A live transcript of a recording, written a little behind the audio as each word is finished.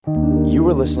You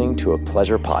are listening to a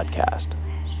Pleasure podcast.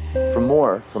 For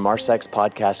more from our Sex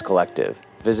Podcast Collective,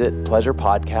 visit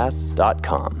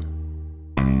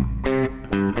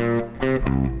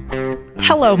pleasurepodcasts.com.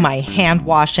 Hello, my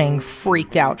hand-washing,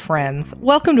 freaked-out friends.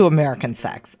 Welcome to American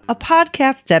Sex, a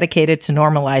podcast dedicated to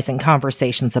normalizing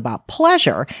conversations about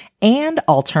pleasure and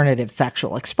alternative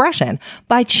sexual expression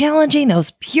by challenging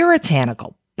those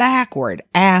puritanical,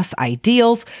 backward-ass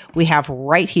ideals we have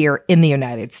right here in the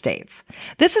United States.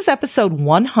 This is episode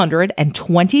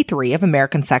 123 of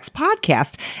American Sex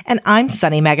Podcast, and I'm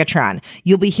Sunny Megatron.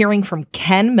 You'll be hearing from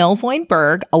Ken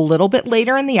Melvoin-Berg a little bit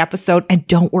later in the episode, and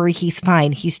don't worry, he's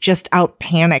fine. He's just out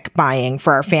panic buying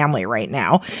for our family right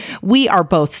now. We are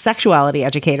both sexuality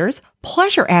educators,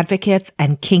 pleasure advocates,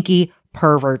 and kinky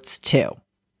perverts too.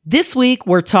 This week,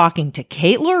 we're talking to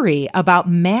Kate Loree about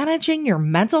managing your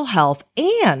mental health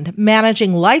and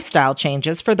managing lifestyle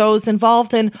changes for those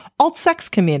involved in alt-sex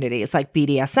communities like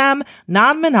BDSM,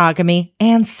 non-monogamy,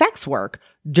 and sex work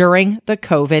during the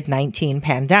COVID-19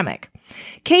 pandemic.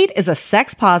 Kate is a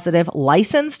sex-positive,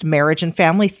 licensed marriage and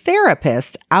family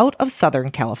therapist out of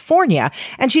Southern California,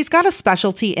 and she's got a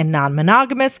specialty in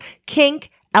non-monogamous,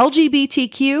 kink,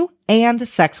 LGBTQ, and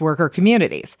sex worker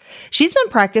communities. She's been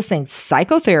practicing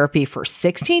psychotherapy for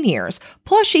 16 years,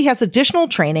 plus she has additional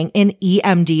training in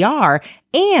EMDR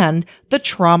and the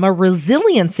trauma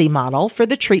resiliency model for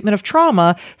the treatment of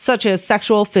trauma, such as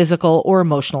sexual, physical, or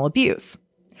emotional abuse.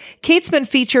 Kate's been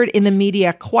featured in the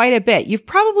media quite a bit. You've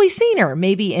probably seen her,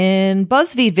 maybe in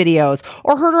BuzzFeed videos,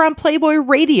 or heard her on Playboy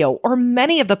Radio, or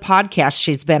many of the podcasts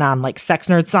she's been on, like Sex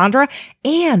Nerd Sandra,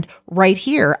 and right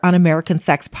here on American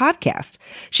Sex Podcast.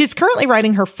 She's currently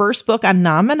writing her first book on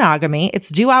non-monogamy. It's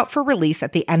due out for release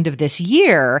at the end of this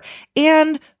year.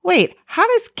 And wait, how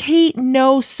does Kate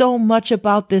know so much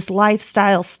about this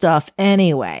lifestyle stuff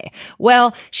anyway?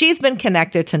 Well, she's been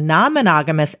connected to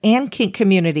non-monogamous and kink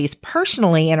communities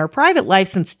personally in her private life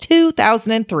since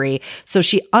 2003, so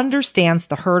she understands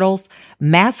the hurdles,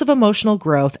 massive emotional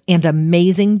growth, and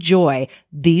amazing joy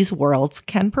these worlds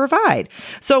can provide.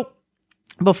 So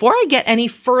before I get any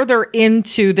further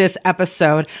into this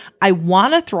episode, I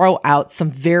want to throw out some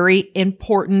very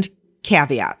important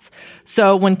caveats.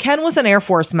 So when Ken was an Air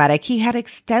Force medic, he had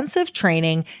extensive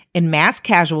training in mass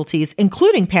casualties,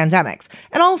 including pandemics.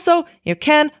 And also,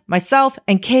 Ken, myself,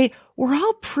 and Kate, we're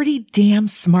all pretty damn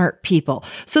smart people.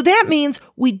 So that means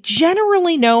we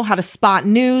generally know how to spot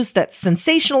news that's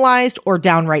sensationalized or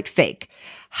downright fake.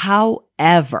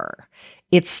 However,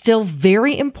 it's still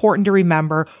very important to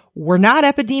remember we're not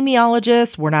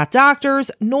epidemiologists, we're not doctors,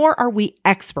 nor are we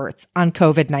experts on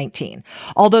COVID-19.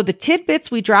 Although the tidbits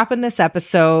we drop in this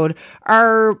episode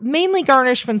are mainly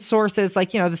garnished from sources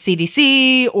like, the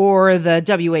CDC or the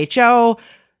WHO,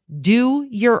 do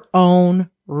your own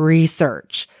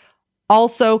research.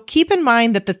 Also, keep in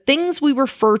mind that the things we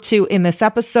refer to in this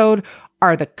episode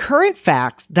are the current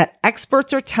facts that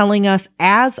experts are telling us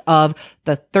as of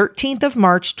the 13th of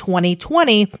March,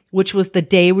 2020, which was the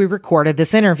day we recorded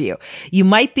this interview. You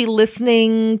might be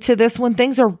listening to this when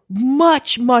things are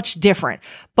much, much different,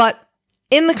 but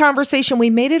in the conversation,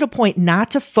 we made it a point not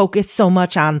to focus so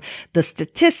much on the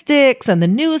statistics and the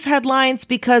news headlines,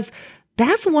 because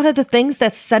that's one of the things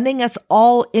that's sending us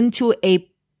all into a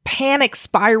panic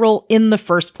spiral in the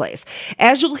first place.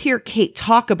 As you'll hear Kate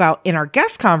talk about in our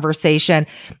guest conversation,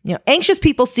 anxious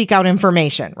people seek out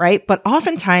information, right? But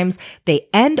oftentimes they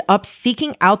end up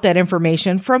seeking out that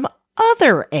information from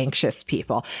other anxious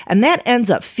people. And that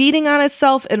ends up feeding on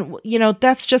itself. And,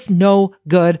 that's just no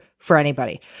good for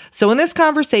anybody. So in this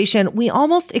conversation, we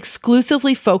almost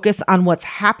exclusively focus on what's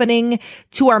happening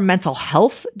to our mental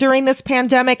health during this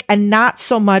pandemic and not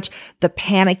so much the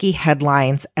panicky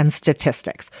headlines and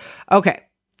statistics. Okay,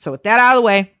 so with that out of the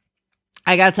way,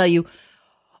 I gotta tell you,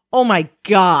 oh my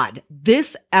God,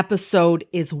 this episode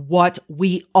is what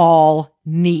we all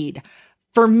need.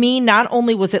 For me, not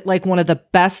only was it like one of the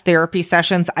best therapy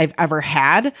sessions I've ever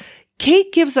had,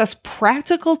 Kate gives us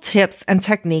practical tips and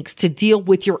techniques to deal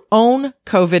with your own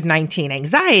COVID-19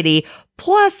 anxiety,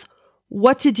 plus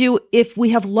what to do if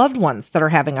we have loved ones that are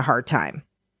having a hard time.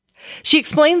 She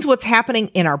explains what's happening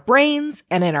in our brains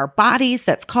and in our bodies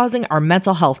that's causing our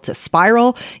mental health to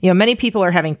spiral. Many people are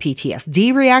having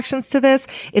PTSD reactions to this.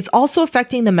 It's also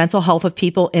affecting the mental health of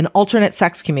people in alternate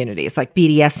sex communities like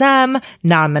BDSM,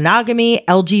 non-monogamy,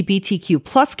 LGBTQ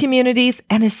plus communities,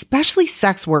 and especially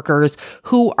sex workers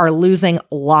who are losing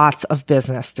lots of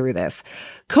business through this.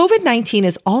 COVID-19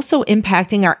 is also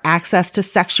impacting our access to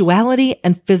sexuality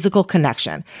and physical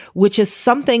connection, which is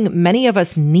something many of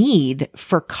us need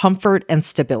for comfort comfort and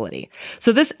stability.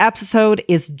 So this episode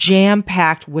is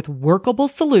jam-packed with workable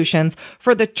solutions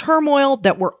for the turmoil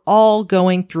that we're all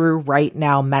going through right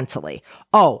now mentally.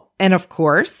 Oh, and of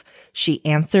course, she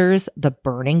answers the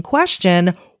burning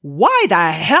question, why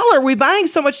the hell are we buying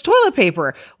so much toilet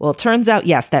paper? Well, it turns out,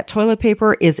 yes, that toilet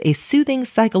paper is a soothing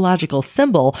psychological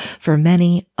symbol for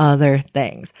many other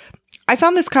things. I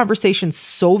found this conversation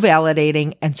so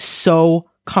validating and so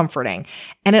comforting.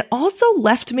 And it also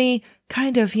left me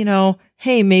kind of,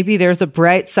 hey, maybe there's a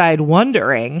bright side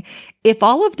wondering if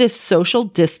all of this social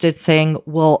distancing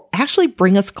will actually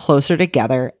bring us closer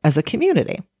together as a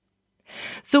community.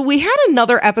 So we had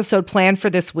another episode planned for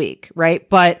this week, right?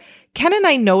 But Ken and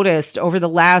I noticed over the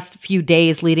last few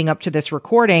days leading up to this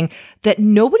recording that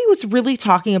nobody was really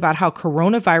talking about how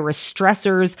coronavirus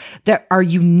stressors that are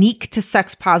unique to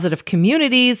sex-positive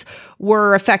communities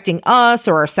were affecting us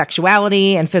or our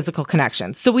sexuality and physical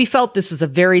connections. So we felt this was a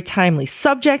very timely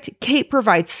subject. Kate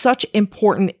provides such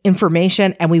important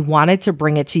information and we wanted to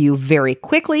bring it to you very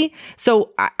quickly.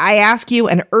 So I ask you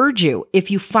and urge you,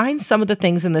 if you find some of the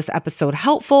things in this episode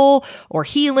helpful or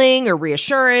healing or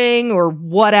reassuring or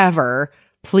whatever,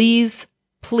 please,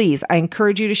 I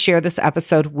encourage you to share this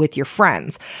episode with your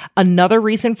friends. Another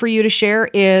reason for you to share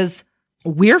is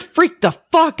we're freaked the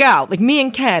fuck out. Like me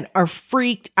and Ken are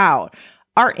freaked out.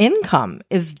 Our income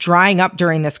is drying up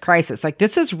during this crisis. Like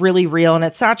this is really real. And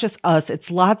it's not just us. It's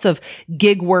lots of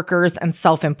gig workers and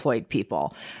self-employed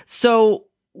people. So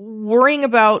worrying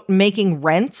about making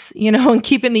rent, and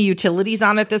keeping the utilities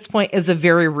on at this point is a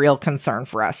very real concern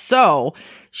for us. So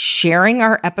sharing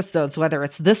our episodes, whether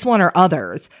it's this one or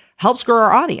others, helps grow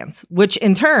our audience, which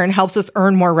in turn helps us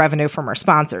earn more revenue from our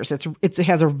sponsors. It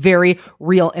has a very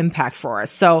real impact for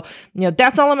us. So,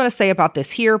 that's all I'm going to say about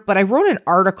this here, but I wrote an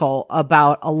article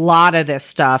about a lot of this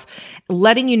stuff,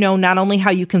 letting you know not only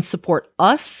how you can support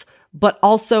us, but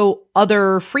also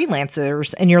other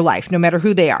freelancers in your life, no matter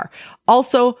who they are.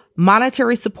 Also,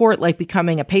 monetary support, like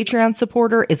becoming a Patreon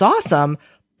supporter, is awesome,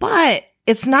 but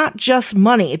it's not just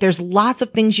money. There's lots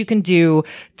of things you can do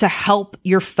to help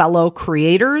your fellow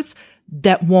creators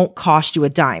that won't cost you a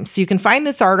dime. So you can find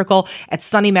this article at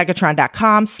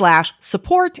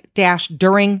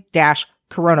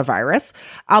sunnymegatron.com/support-during-coronavirus.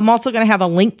 I'm also going to have a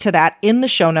link to that in the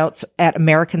show notes at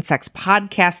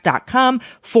americansexpodcast.com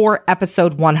for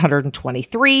episode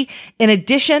 123. In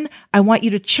addition, I want you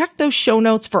to check those show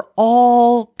notes for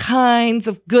all kinds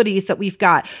of goodies that we've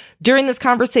got. During this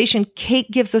conversation,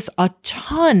 Kate gives us a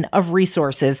ton of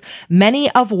resources, many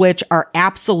of which are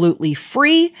absolutely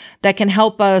free that can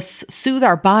help us soothe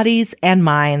our bodies and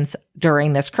minds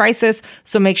during this crisis.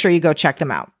 So make sure you go check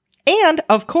them out. And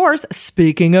of course,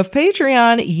 speaking of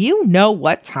Patreon, you know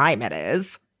what time it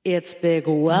is. It's big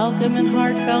welcome and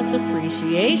heartfelt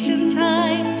appreciation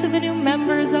time to the new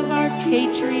members of our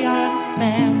Patreon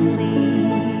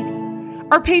family.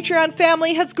 Our Patreon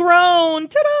family has grown.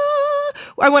 Ta-da!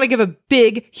 I want to give a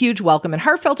big, huge welcome and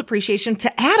heartfelt appreciation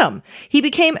to Adam. He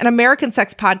became an American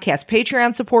Sex Podcast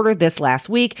Patreon supporter this last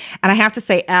week. And I have to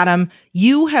say, Adam,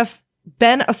 you have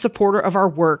been a supporter of our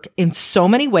work in so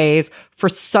many ways for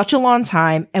such a long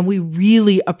time, and we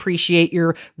really appreciate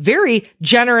your very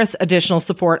generous additional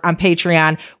support on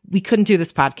Patreon. We couldn't do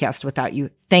this podcast without you.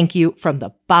 Thank you from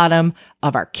the bottom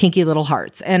of our kinky little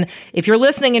hearts. And if you're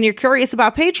listening and you're curious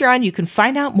about Patreon, you can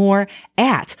find out more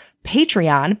at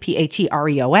Patreon,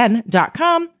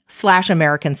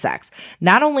 patreon.com/American Sex.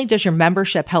 Not only does your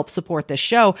membership help support this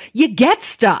show, you get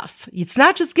stuff. It's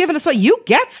not just giving us what you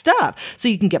get stuff. So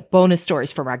you can get bonus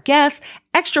stories from our guests,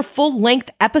 extra full-length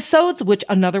episodes, which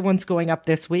another one's going up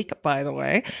this week, by the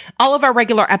way. All of our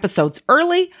regular episodes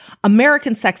early,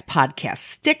 American Sex Podcast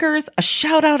stickers, a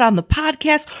shout out on the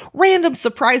podcast, random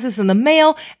surprises in the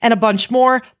mail, and a bunch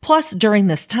more. Plus, during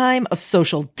this time of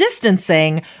social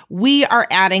distancing, we are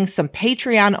adding some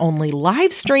Patreon-only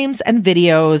live streams and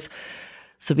videos.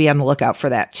 So be on the lookout for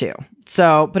that too.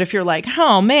 So, but if you're like,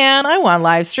 oh man, I want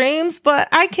live streams, but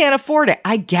I can't afford it.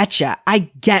 I get ya. I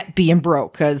get being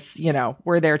broke because,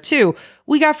 we're there too.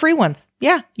 We got free ones.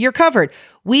 Yeah, you're covered.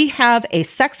 We have a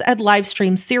sex ed live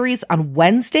stream series on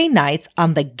Wednesday nights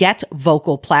on the Get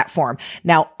Vocal platform.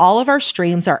 Now, all of our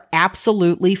streams are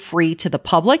absolutely free to the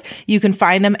public. You can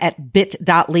find them at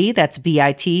bit.ly, that's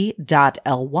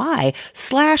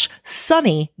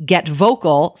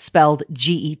bit.ly/sunnygetvocal, spelled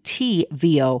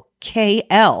GETVOKL.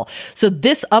 So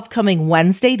this upcoming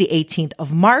Wednesday, the 18th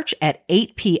of March at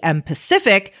 8 p.m.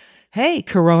 Pacific, hey,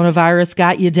 coronavirus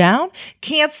got you down?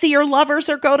 Can't see your lovers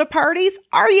or go to parties?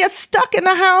 Are you stuck in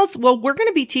the house? Well, we're going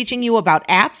to be teaching you about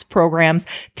apps, programs,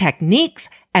 techniques,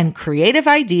 and creative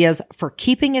ideas for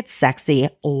keeping it sexy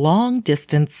long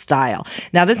distance style.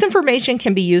 Now, this information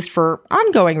can be used for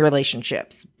ongoing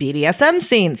relationships, BDSM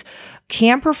scenes.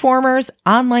 Cam performers,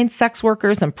 online sex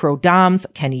workers, and pro doms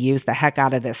can use the heck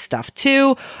out of this stuff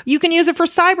too. You can use it for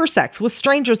cyber sex with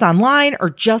strangers online or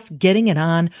just getting it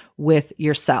on with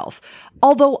yourself.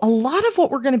 Although a lot of what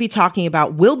we're going to be talking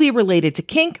about will be related to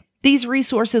kink, these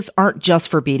resources aren't just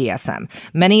for BDSM.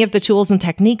 Many of the tools and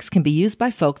techniques can be used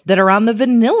by folks that are on the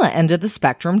vanilla end of the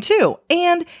spectrum too.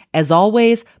 And as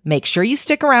always, make sure you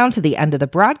stick around to the end of the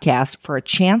broadcast for a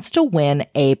chance to win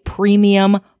a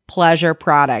premium pleasure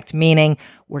product, meaning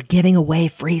we're giving away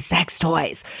free sex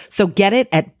toys. So get it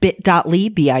at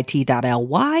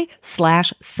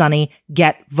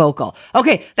bit.ly/SunnyGetVocal.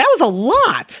 Okay, that was a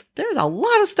lot. There's a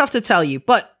lot of stuff to tell you,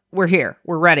 but we're here.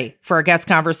 We're ready for a guest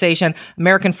conversation.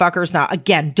 American fuckers. Now,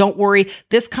 again, don't worry.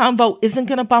 This convo isn't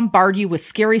going to bombard you with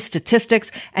scary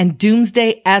statistics and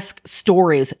doomsday-esque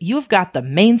stories. You've got the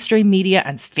mainstream media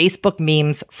and Facebook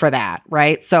memes for that,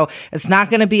 right? So it's not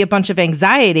going to be a bunch of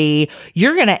anxiety.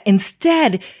 You're going to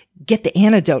instead get the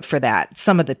antidote for that.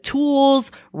 Some of the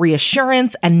tools,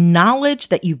 reassurance, and knowledge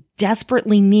that you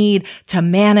desperately need to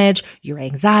manage your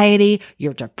anxiety,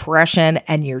 your depression,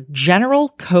 and your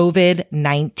general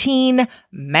COVID-19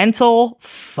 mental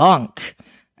funk.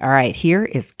 All right, here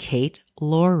is Kate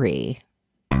Loree.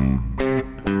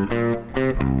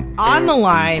 On the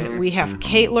line, we have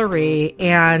Kate Loree.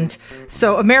 And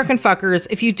so, American fuckers,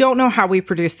 if you don't know how we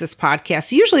produce this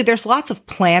podcast, usually there's lots of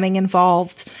planning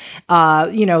involved.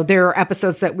 There are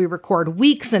episodes that we record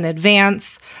weeks in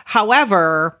advance.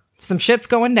 However, some shit's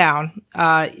going down.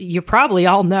 You probably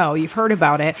all know, you've heard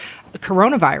about it,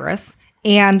 coronavirus.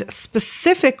 And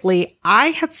specifically, I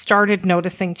had started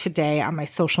noticing today on my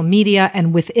social media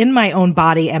and within my own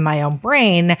body and my own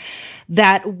brain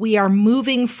that we are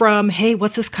moving from, hey,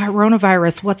 what's this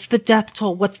coronavirus? What's the death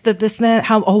toll? What's the this and that?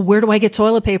 Where do I get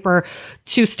toilet paper?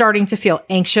 To starting to feel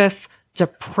anxious,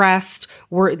 depressed.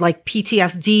 We're like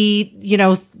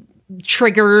PTSD,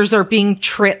 triggers are being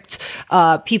tripped.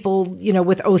 People,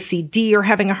 with OCD are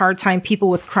having a hard time. People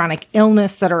with chronic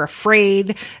illness that are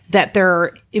afraid that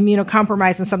they're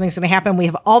immunocompromised and something's going to happen. We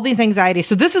have all these anxieties.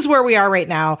 So this is where we are right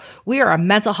now. We are a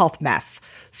mental health mess.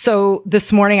 So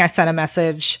this morning I sent a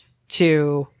message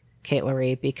to Kate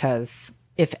Loree because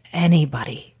if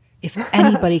anybody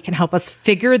can help us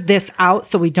figure this out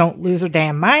so we don't lose our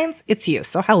damn minds, it's you.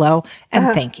 So hello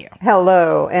and thank you.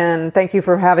 Hello, and thank you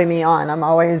for having me on. I'm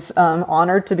always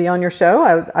honored to be on your show.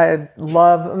 I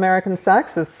love American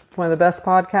Sex. It's one of the best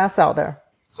podcasts out there.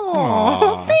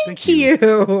 Oh, thank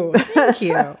you. Thank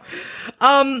you.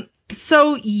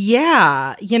 So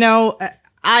yeah,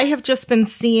 I have just been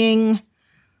seeing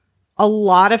a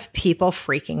lot of people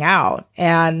freaking out,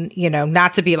 and,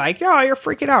 not to be like, oh, you're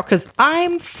freaking out, because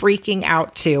I'm freaking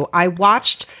out too. I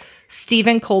watched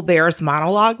Stephen Colbert's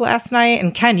monologue last night,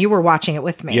 and Ken, you were watching it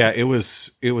with me. Yeah, it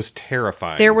was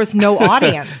terrifying. There was no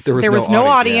audience. there was no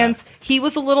audience. Yeah. He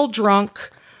was a little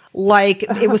drunk. Like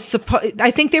it was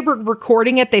I think they were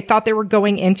recording it. They thought they were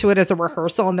going into it as a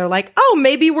rehearsal, and they're like, oh,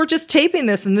 maybe we're just taping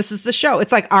this and this is the show.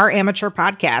 It's like our amateur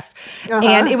podcast.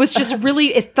 And it was just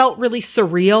it felt really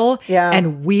surreal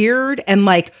and weird, and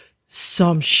like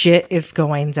some shit is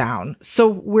going down. So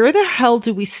where the hell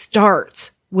do we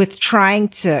start with trying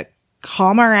to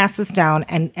calm our asses down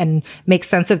and make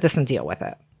sense of this and deal with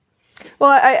it?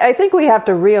 Well, I think we have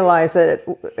to realize that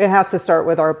it has to start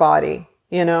with our body.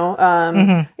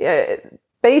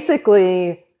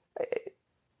 Basically,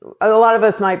 a lot of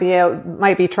us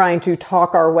might be trying to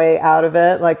talk our way out of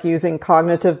it, like using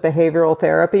cognitive behavioral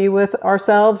therapy with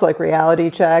ourselves, like reality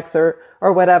checks or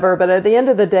whatever. But at the end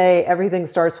of the day, everything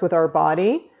starts with our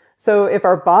body. So if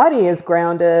our body is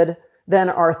grounded, then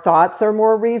our thoughts are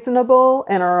more reasonable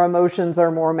and our emotions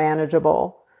are more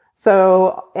manageable.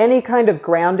 So any kind of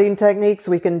grounding techniques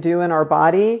we can do in our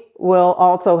body will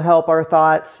also help our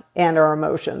thoughts and our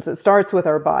emotions. It starts with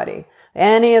our body.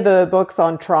 Any of the books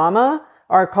on trauma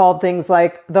are called things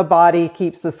like The Body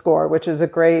Keeps the Score, which is a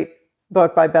great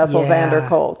book by Bessel van der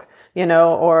Kolk,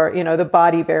 or The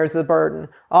Body Bears the Burden.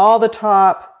 All the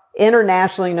top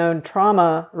internationally known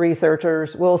trauma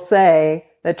researchers will say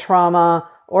that trauma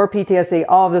or PTSD,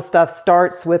 all of this stuff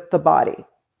starts with the body,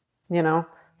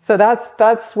 So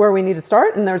that's where we need to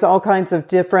start. And there's all kinds of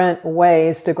different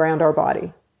ways to ground our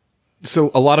body.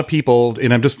 So a lot of people,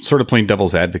 and I'm just sort of playing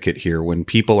devil's advocate here, when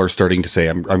people are starting to say,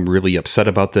 I'm really upset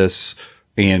about this.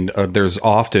 And there's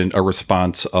often a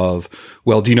response of,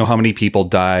 well, do you know how many people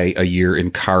die a year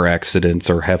in car accidents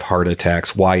or have heart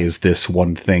attacks? Why is this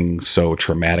one thing so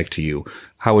traumatic to you?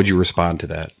 How would you respond to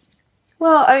that?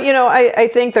 Well, I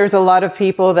think there's a lot of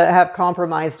people that have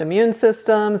compromised immune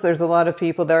systems. There's a lot of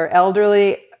people that are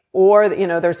elderly, or,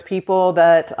 there's people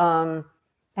that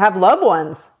have loved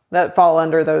ones that fall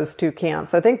under those two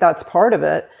camps. I think that's part of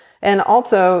it. And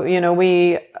also,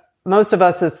 most of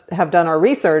us have done our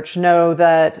research, know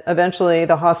that eventually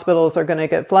the hospitals are going to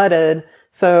get flooded.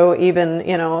 So even,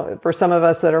 for some of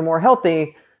us that are more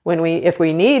healthy, if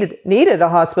we needed a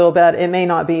hospital bed, it may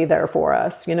not be there for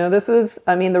us.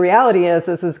 The reality is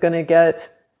this is going to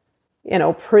get,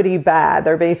 pretty bad.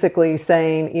 They're basically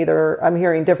saying I'm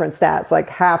hearing different stats, like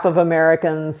half of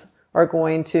Americans are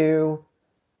going to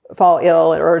fall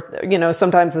ill, or,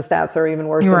 sometimes the stats are even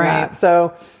worse than that.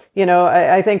 So,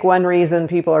 I think one reason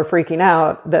people are freaking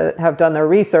out that have done their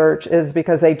research is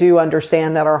because they do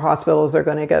understand that our hospitals are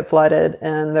going to get flooded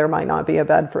and there might not be a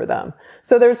bed for them.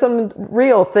 So there's some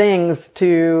real things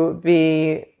to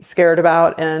be scared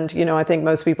about. And, I think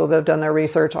most people that have done their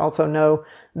research also know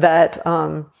that,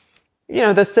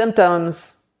 the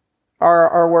symptoms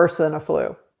are worse than a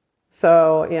flu.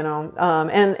 So,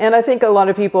 and I think a lot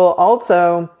of people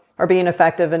also are being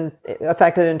affected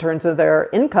in terms of their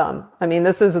income. I mean,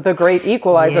 this is the great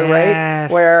equalizer, right?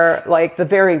 Where like the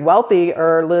very wealthy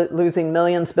are losing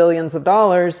millions, billions of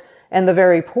dollars, and the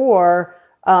very poor,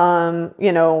 a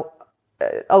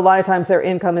lot of times their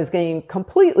income is getting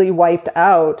completely wiped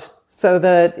out, so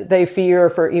that they fear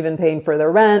for even paying for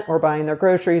their rent or buying their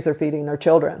groceries or feeding their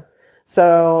children.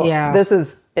 So this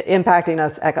is impacting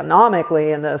us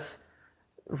economically in this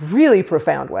really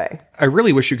profound way. I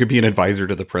really wish you could be an advisor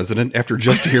to the president. After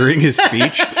just hearing his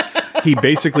speech, he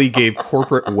basically gave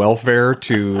corporate welfare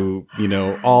to,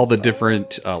 all the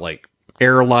different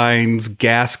airlines,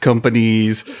 gas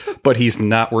companies, but he's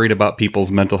not worried about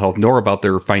people's mental health nor about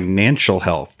their financial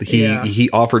health. He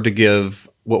offered to give,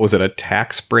 what was it, a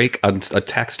tax break, a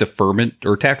tax deferment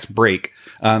or tax break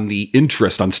on the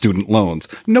interest on student loans.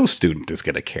 No student is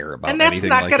going to care about anything like that.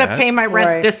 And that's not going to pay my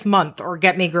rent this month or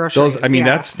get me groceries.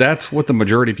 That's what the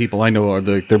majority of people I know are.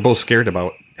 They're both scared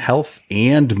about health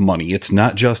and money. It's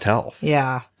not just health.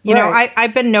 Yeah.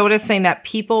 I've been noticing that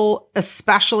people,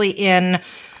 especially in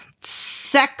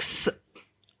sex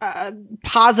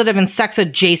positive and sex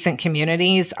adjacent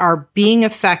communities, are being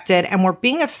affected, and we're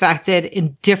being affected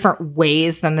in different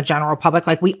ways than the general public.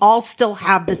 Like, we all still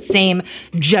have the same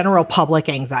general public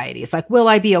anxieties. Like, will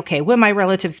I be okay? Will my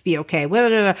relatives be okay?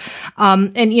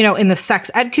 And, in the sex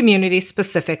ed community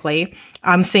specifically,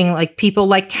 I'm seeing like people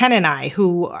like Ken and I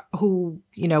who,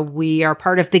 we are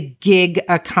part of the gig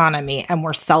economy and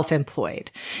we're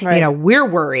self-employed. Right. We're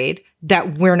worried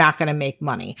that we're not going to make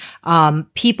money.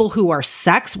 People who are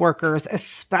sex workers,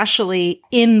 especially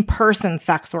in-person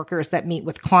sex workers that meet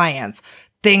with clients,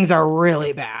 things are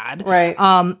really bad. Right.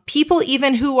 People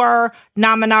even who are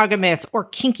non-monogamous or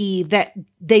kinky, that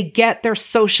they get their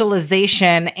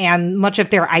socialization and much of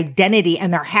their identity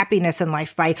and their happiness in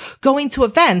life by going to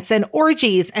events and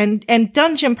orgies and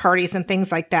dungeon parties and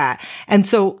things like that. And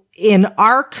so in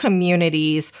our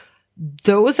communities,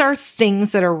 those are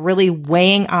things that are really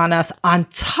weighing on us on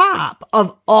top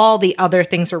of all the other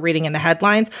things we're reading in the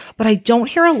headlines. But I don't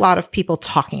hear a lot of people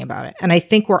talking about it. And I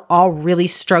think we're all really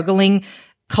struggling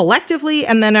collectively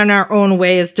and then in our own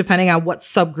ways, depending on what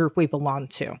subgroup we belong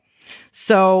to.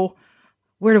 So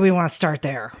where do we want to start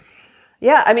there?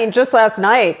 Yeah, I mean, just last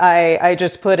night, I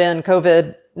just put in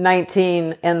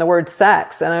COVID-19 and the word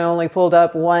sex, and I only pulled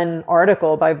up one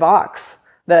article by Vox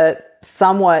that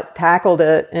somewhat tackled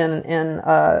it in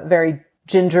a very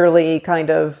gingerly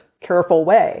kind of careful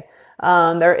way.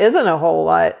 There isn't a whole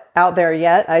lot out there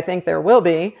yet. I think there will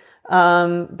be.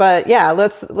 But yeah,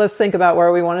 let's think about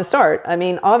where we want to start. I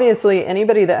mean, obviously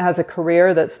anybody that has a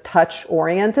career that's touch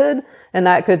oriented, and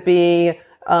that could be,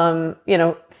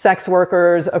 sex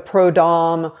workers, a pro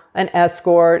dom, an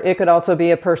escort. It could also be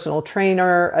a personal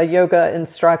trainer, a yoga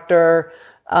instructor.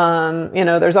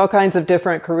 There's all kinds of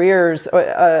different careers,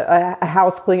 a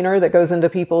house cleaner that goes into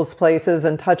people's places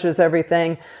and touches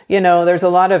everything. There's a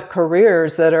lot of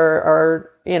careers that are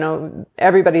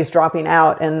everybody's dropping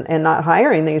out and not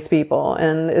hiring these people.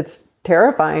 And it's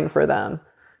terrifying for them,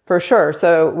 for sure.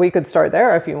 So we could start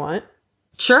there if you want.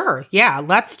 Sure. Yeah.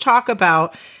 Let's talk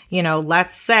about,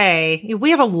 let's say we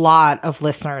have a lot of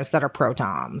listeners that are pro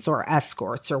doms or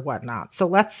escorts or whatnot. So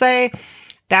let's say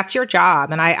that's your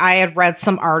job. And I had read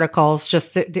some articles,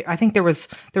 I think there was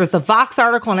the Vox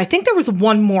article, and I think there was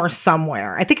one more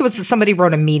somewhere. I think it was somebody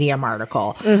wrote a Medium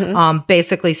article,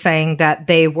 basically saying that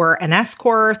they were an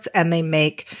escort and they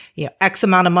make, X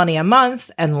amount of money a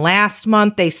month. And last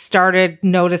month they started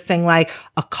noticing like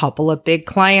a couple of big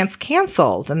clients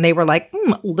canceled, and they were like,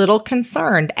 little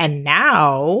concerned. And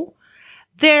now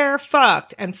they're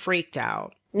fucked and freaked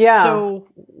out. Yeah. So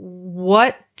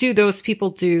what do those people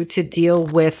do to deal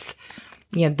with,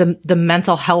 the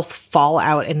mental health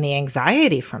fallout and the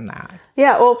anxiety from that?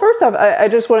 Yeah. Well, first off, I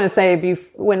just want to say,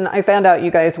 when I found out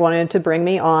you guys wanted to bring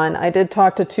me on, I did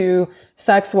talk to 2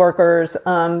 sex workers,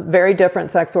 very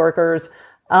different sex workers,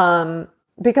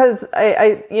 because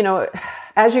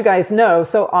as you guys know,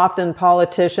 so often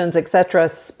politicians, etc.,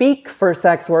 speak for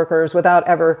sex workers without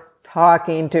ever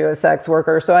talking to a sex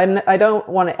worker. So I don't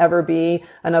want to ever be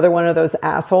another one of those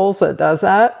assholes that does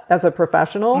that as a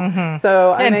professional. Mm-hmm.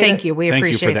 So thank you. We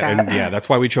appreciate that. And yeah, that's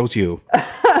why we chose you.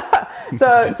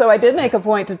 So I did make a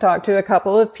point to talk to a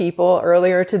couple of people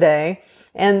earlier today,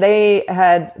 and they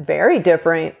had very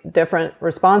different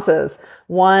responses.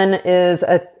 One is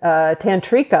a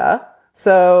tantrika.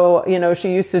 So,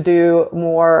 she used to do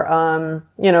more,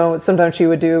 sometimes she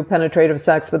would do penetrative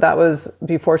sex, but that was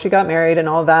before she got married and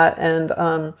all that.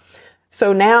 And,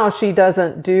 so now she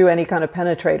doesn't do any kind of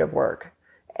penetrative work.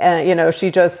 And,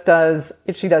 she does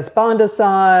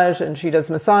bondage and she does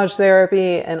massage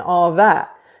therapy and all of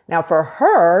that. Now for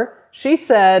her, she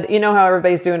said, how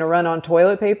everybody's doing a run on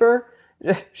toilet paper?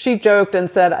 She joked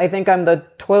and said, I think I'm the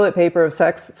toilet paper of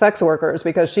sex workers,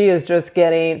 because she is just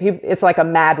it's like a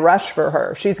mad rush for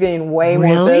her. She's getting way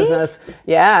more business.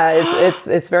 Yeah.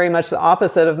 It's very much the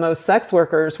opposite of most sex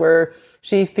workers, where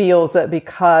she feels that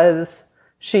because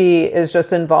she is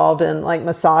just involved in like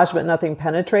massage, but nothing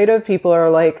penetrative, people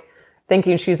are like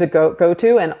thinking she's a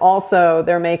go-to. And also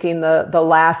they're making the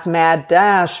last mad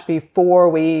dash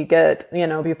before we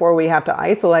before we have to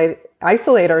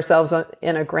isolate ourselves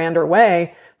in a grander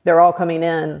way. They're all coming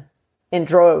in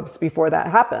droves before that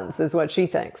happens, is what she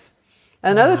thinks.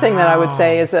 Another thing that I would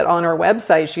say is that on her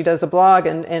website, she does a blog,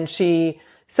 and she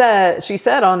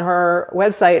said on her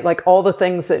website, like, all the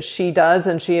things that she does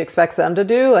and she expects them to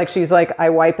do. Like, she's like, I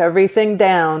wipe everything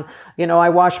down. I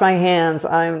wash my hands.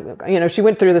 She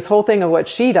went through this whole thing of what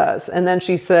she does. And then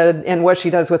she said, and what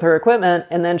she does with her equipment.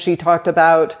 And then she talked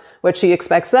about what she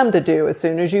expects them to do. As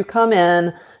soon as you come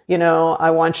in, I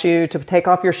want you to take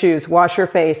off your shoes, wash your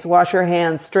face, wash your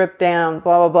hands, strip down,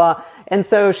 blah, blah, blah. And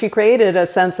so she created a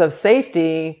sense of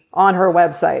safety on her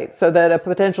website so that a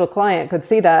potential client could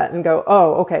see that and go,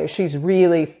 oh, okay, she's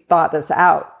really thought this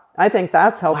out. I think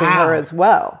that's helping her as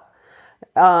well.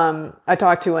 I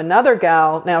talked to another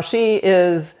gal. Now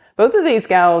both of these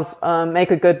gals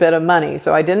make a good bit of money.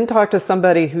 So I didn't talk to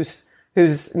somebody who's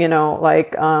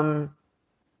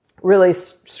really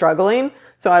struggling.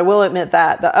 So I will admit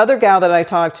that. The other gal that I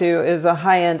talked to is a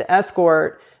high-end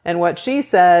escort. And what she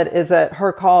said is that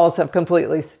her calls have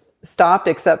completely stopped,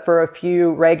 except for a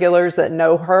few regulars that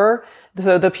know her.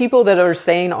 So the people that are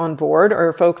staying on board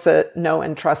are folks that know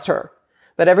and trust her.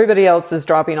 But everybody else is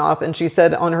dropping off. And she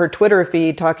said on her Twitter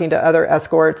feed, talking to other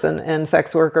escorts and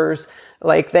sex workers,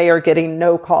 like, they are getting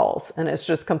no calls, and it's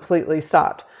just completely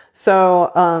stopped.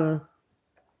 So,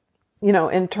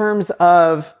 in terms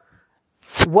of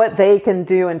what they can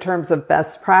do in terms of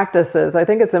best practices, I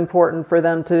think it's important for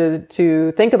them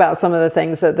to think about some of the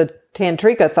things that the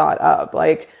Tantrika thought of.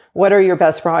 Like, what are your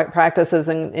best practices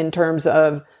in terms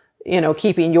of,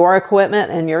 keeping your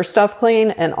equipment and your stuff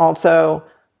clean? And also,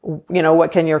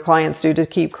 what can your clients do to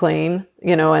keep clean,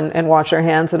 and wash their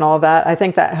hands and all that. I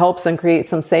think that helps and creates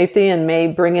some safety and may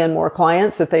bring in more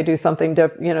clients if they do something,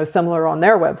 similar on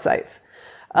their websites.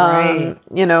 Right.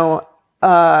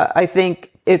 I think,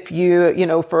 if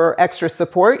you, for extra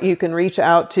support, you can reach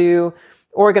out to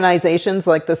organizations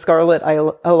like the Scarlet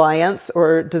Alliance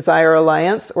or Desire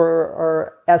Alliance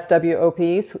or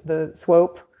SWOPs, the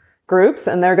SWOP groups,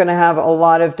 and they're going to have a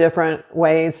lot of different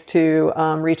ways to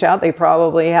reach out. They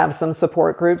probably have some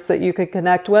support groups that you could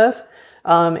connect with.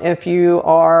 If you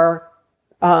are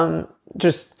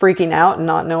just freaking out and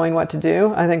not knowing what to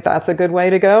do, I think that's a good way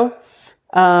to go.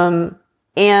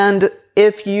 And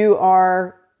if you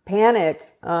are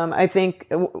panicked, I think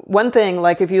one thing,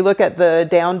 like, if you look at the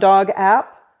Down Dog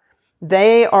app,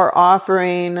 they are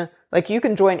offering, like, you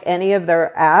can join any of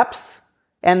their apps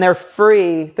and they're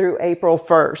free through April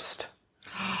 1st.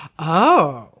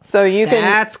 Oh, so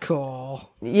that's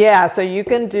cool. Yeah. So you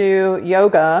can do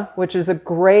yoga, which is a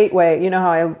great way. You know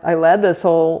how I led this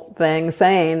whole thing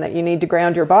saying that you need to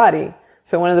ground your body.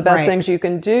 So one of the best things you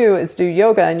can do is do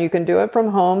yoga, and you can do it from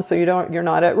home. So you're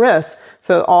not at risk.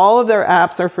 So all of their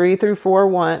apps are free through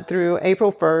through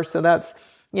April 1st. So that's,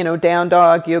 Down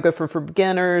Dog, Yoga for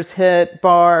Beginners, HIIT,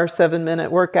 Bar,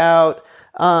 7-minute workout.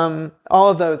 All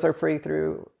of those are free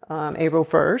through, April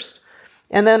 1st.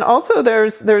 And then also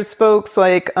there's folks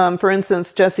like, for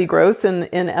instance, Jesse Gross in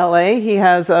LA. He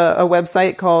has a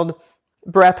website called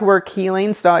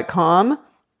breathworkhealings.com.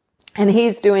 and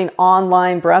he's doing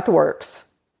online breath works.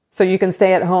 So you can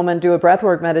stay at home and do a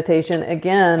breathwork meditation.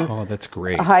 Again, oh, that's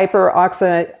great.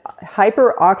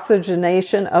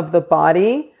 Hyperoxygenation of the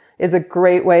body is a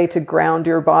great way to ground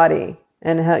your body.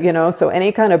 And, you know, so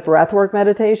any kind of breathwork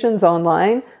meditations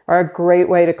online are a great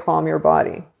way to calm your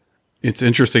body. It's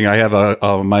interesting. I have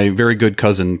my very good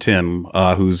cousin, Tim,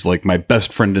 who's like my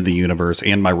best friend in the universe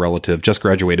and my relative, just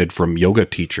graduated from yoga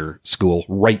teacher school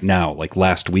right now, like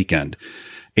last weekend.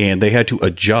 And they had to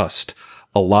adjust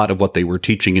a lot of what they were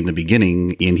teaching in the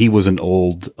beginning. And he was an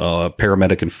old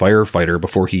paramedic and firefighter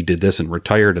before he did this and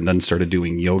retired and then started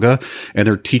doing yoga. And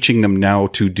they're teaching them now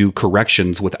to do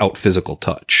corrections without physical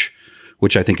touch,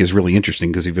 which I think is really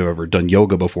interesting because if you've ever done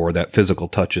yoga before, that physical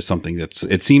touch is something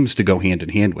it seems to go hand in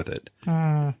hand with it.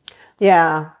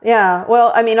 Yeah. Yeah.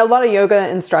 Well, I mean, a lot of yoga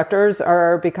instructors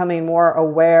are becoming more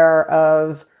aware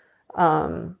of,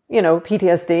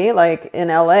 PTSD. Like in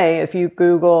LA, if you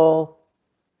Google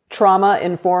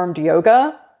trauma-informed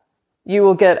yoga, you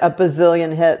will get a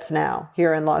bazillion hits now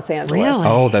here in Los Angeles. Really?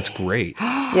 Oh, that's great.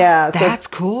 Yeah. That's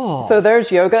cool. So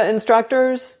there's yoga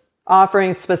instructors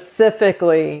offering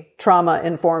specifically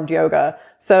trauma-informed yoga.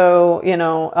 So,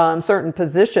 certain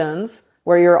positions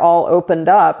where you're all opened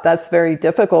up, that's very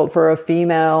difficult for a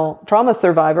female trauma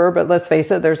survivor. But let's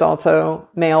face it, there's also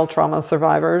male trauma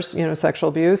survivors, sexual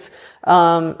abuse.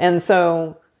 And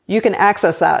so you can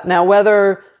access that. Now,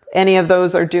 whether any of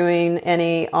those are doing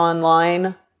any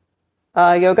online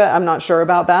yoga, I'm not sure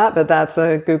about that, but that's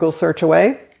a Google search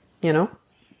away,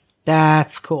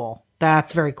 That's cool.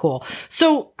 That's very cool.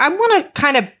 So I want to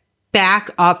kind of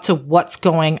back up to what's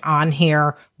going on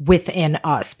here within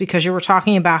us, because you were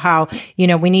talking about how,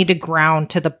 we need to ground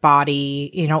to the body,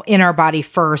 in our body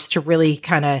first to really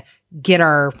kind of get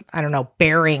our,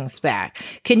 bearings back.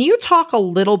 Can you talk a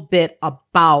little bit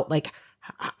about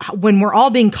when we're all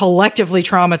being collectively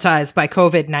traumatized by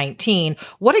COVID-19,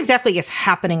 what exactly is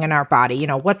happening in our body?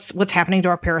 What's happening to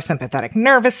our parasympathetic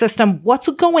nervous system? What's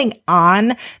going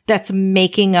on that's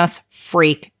making us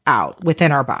freak out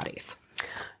within our bodies?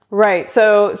 Right.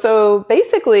 So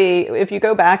basically, if you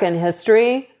go back in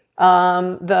history,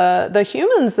 the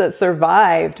humans that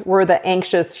survived were the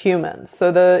anxious humans.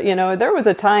 So there was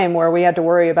a time where we had to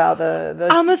worry about the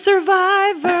I'm a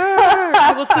survivor.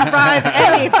 I will survive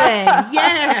anything.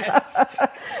 Yes.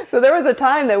 So there was a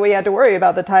time that we had to worry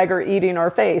about the tiger eating our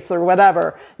face or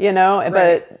whatever, Right.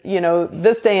 But,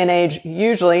 this day and age,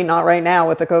 usually not right now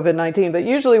with the COVID-19, but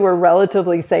usually we're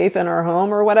relatively safe in our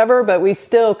home or whatever, but we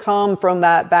still come from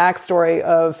that backstory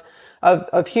of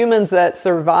humans that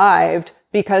survived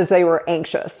because they were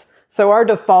anxious. So our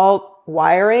default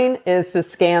wiring is to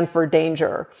scan for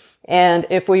danger. And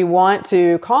if we want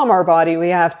to calm our body, we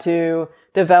have to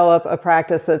develop a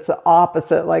practice that's the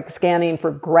opposite, like scanning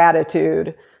for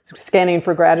gratitude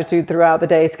throughout the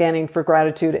day, scanning for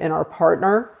gratitude in our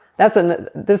partner.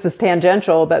 This is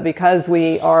tangential, but because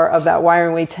we are of that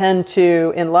wiring, we tend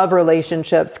to, in love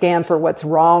relationships, scan for what's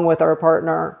wrong with our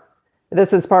partner.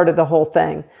 This is part of the whole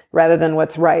thing rather than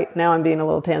what's right. Now I'm being a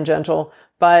little tangential.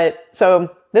 But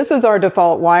so this is our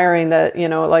default wiring that,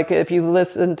 like if you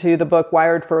listen to the book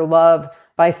Wired for Love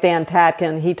by Stan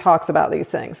Tatkin, he talks about these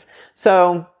things.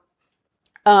 So,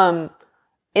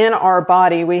 in our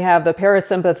body, we have the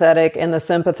parasympathetic and the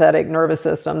sympathetic nervous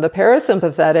system. The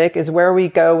parasympathetic is where we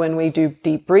go when we do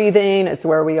deep breathing. It's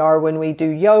where we are when we do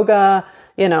yoga,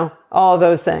 all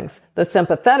those things. The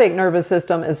sympathetic nervous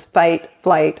system is fight,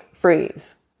 flight,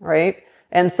 freeze, right?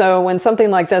 And so when something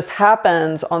like this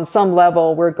happens, on some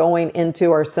level, we're going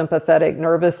into our sympathetic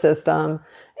nervous system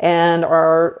and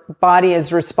our body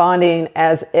is responding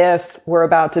as if we're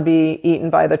about to be eaten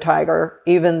by the tiger,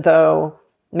 even though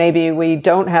maybe we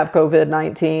don't have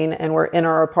COVID-19 and we're in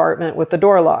our apartment with the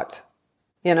door locked,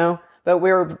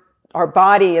 but our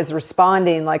body is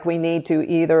responding like we need to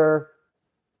either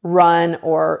run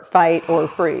or fight or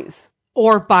freeze.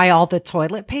 Or buy all the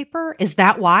toilet paper? Is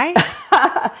that why?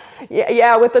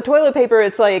 Yeah. With the toilet paper,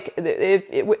 it's like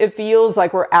it feels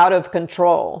like we're out of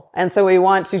control. And so we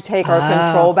want to take our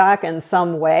control back in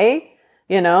some way,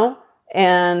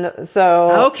 And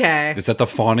so... Okay. Is that the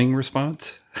fawning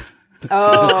response?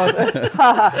 Oh,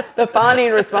 the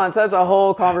fawning response. That's a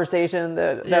whole conversation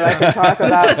that I can talk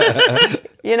about.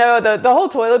 The whole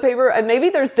toilet paper, and maybe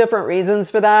there's different reasons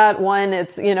for that. One,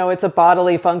 it's a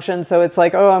bodily function. So it's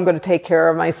like, I'm going to take care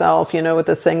of myself, with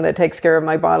this thing that takes care of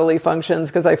my bodily functions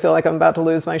because I feel like I'm about to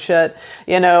lose my shit,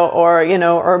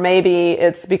 or maybe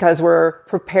it's because we're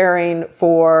preparing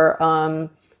for,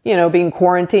 being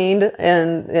quarantined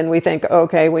and we think,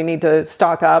 okay, we need to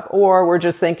stock up, or we're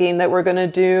just thinking that we're going to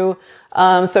do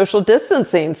social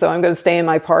distancing. So I'm going to stay in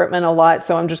my apartment a lot.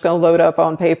 So I'm just going to load up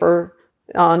on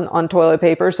toilet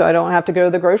paper so I don't have to go to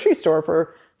the grocery store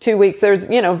for 2 weeks. There's,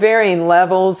 varying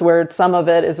levels where some of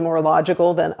it is more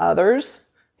logical than others,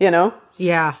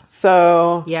 Yeah.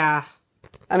 So, yeah.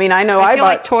 I mean, I know I feel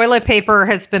like toilet paper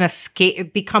has been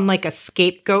become like a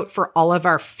scapegoat for all of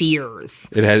our fears.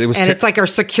 It's like our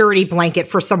security blanket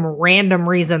for some random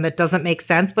reason that doesn't make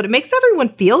sense, but it makes everyone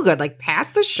feel good. Like,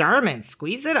 pass the Charmin,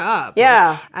 squeeze it up.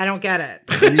 Yeah. Like, I don't get it.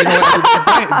 And you know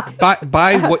what?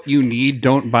 buy what you need.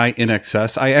 Don't buy in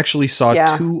excess. I actually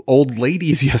saw two old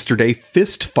ladies yesterday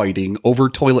fist fighting over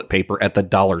toilet paper at the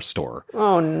dollar store.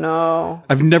 Oh, no.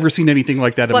 I've never seen anything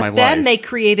like that in my life. But then they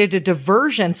created a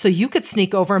diversion so you could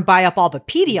sneak over and buy up all the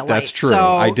Pedialyte. That's true.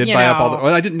 So, I did buy up all the...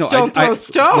 Well, I didn't know. Don't throw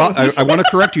stones. Well, I want to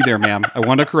correct you there, ma'am. I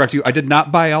want to correct you. I did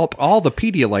not buy up all the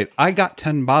Pedialyte. I got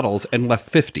 10 bottles and left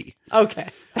 50. Okay.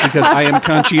 Because I am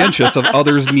conscientious of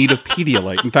others' need of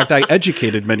Pedialyte. In fact, I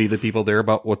educated many of the people there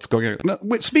about what's going on. Now,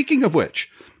 speaking of which,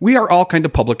 we are all kind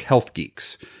of public health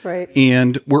geeks. Right.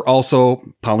 And we're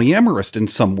also polyamorous in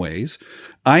some ways.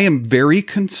 I am very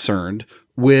concerned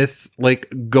with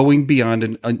going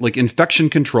beyond like infection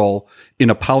control in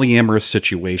a polyamorous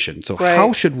situation. So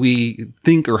how should we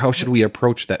think, or how should we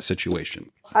approach that situation?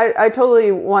 I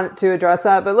totally want to address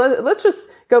that, but let's just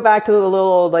go back to the little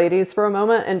old ladies for a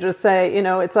moment and just say,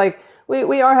 it's like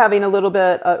we are having a little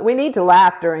bit, we need to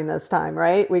laugh during this time,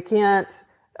 right? We can't.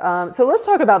 So let's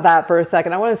talk about that for a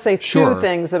second. I want to say two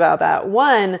things about that.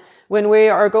 One, when we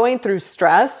are going through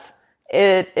stress,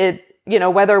 it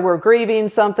whether we're grieving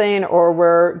something or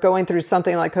we're going through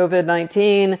something like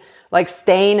COVID-19, like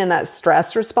staying in that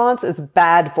stress response is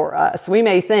bad for us. We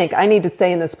may think, I need to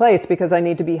stay in this place because I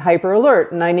need to be hyper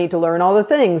alert and I need to learn all the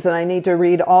things and I need to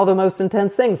read all the most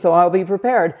intense things so I'll be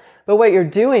prepared. But what you're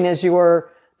doing is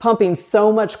you're pumping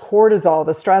so much cortisol,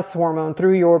 the stress hormone,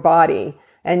 through your body,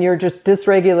 and you're just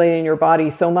dysregulating your body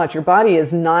so much. Your body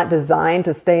is not designed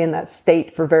to stay in that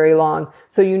state for very long.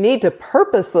 So you need to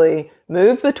purposely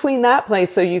move between that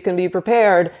place so you can be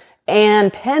prepared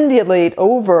and pendulate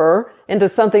over into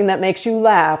something that makes you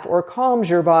laugh or calms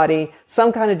your body,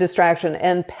 some kind of distraction,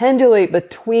 and pendulate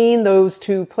between those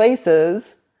two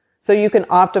places so you can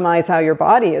optimize how your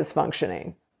body is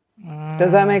functioning.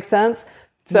 Does that make sense?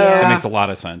 So that makes a lot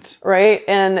of sense. Right.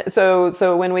 And so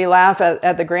when we laugh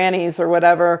at the grannies or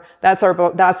whatever, that's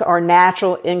our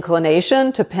natural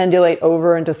inclination to pendulate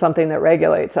over into something that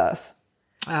regulates us.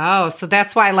 Oh, so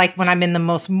that's why, like, when I'm in the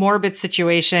most morbid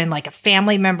situation, like a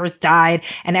family member's died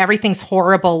and everything's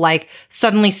horrible, like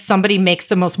suddenly somebody makes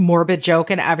the most morbid joke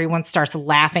and everyone starts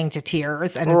laughing to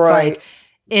tears. And it's like,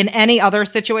 in any other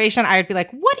situation, I would be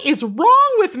like, what is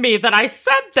wrong with me that I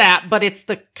said that? But it's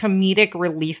the comedic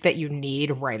relief that you need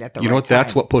right at the right time. You know what?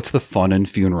 That's what puts the fun in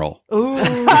funeral. Ooh.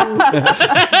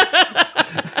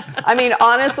 I mean,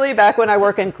 honestly, back when I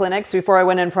worked in clinics, before I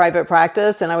went in private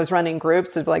practice and I was running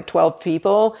groups of like 12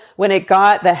 people, when it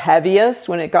got the heaviest,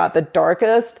 when it got the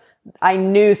darkest, I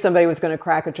knew somebody was going to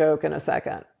crack a joke in a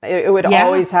second. It would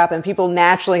always happen. People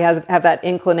naturally have that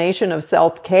inclination of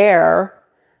self-care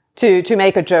to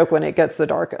make a joke when it gets the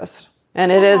darkest.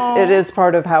 And it is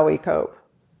part of how we cope.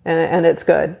 And it's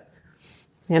good,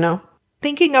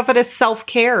 Thinking of it as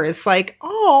self-care is like,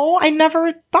 oh, I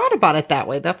never thought about it that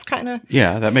way. That's kind of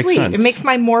that makes sweet. sense. It makes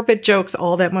my morbid jokes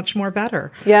all that much more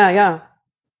better. Yeah.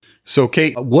 So,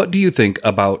 Kate, what do you think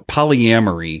about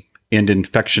polyamory and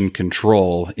infection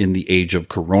control in the age of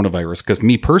coronavirus? Because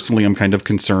me personally, I'm kind of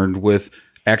concerned with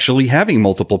actually having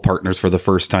multiple partners for the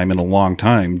first time in a long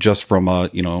time, just from a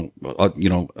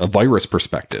virus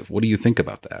perspective. What do you think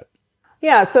about that?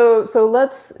 Yeah. So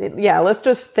let's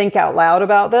just think out loud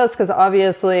about this, because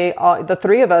obviously the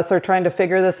three of us are trying to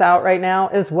figure this out right now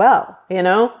as well.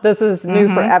 This is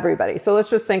new for everybody. So let's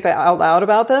just think out loud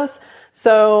about this.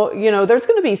 So, there's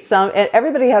going to be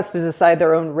everybody has to decide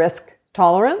their own risk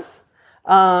tolerance.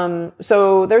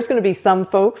 So there's going to be some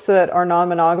folks that are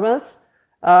non-monogamous,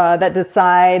 that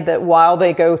decide that while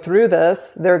they go through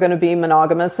this, they're going to be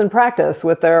monogamous in practice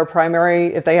with their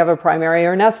primary, if they have a primary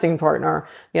or nesting partner.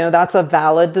 That's a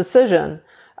valid decision.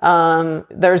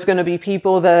 There's going to be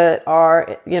people that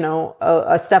are,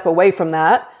 a step away from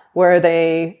that, where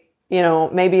they,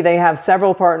 maybe they have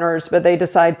several partners, but they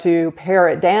decide to pare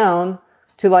it down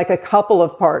to like a couple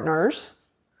of partners,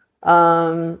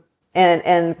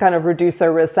 and kind of reduce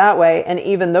their risk that way. And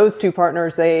even those two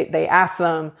partners, they ask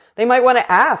them, they might want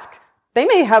to ask. They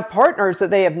may have partners that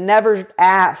they have never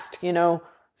asked,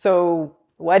 so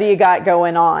what do you got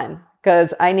going on?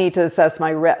 Because I need to assess my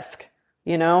risk,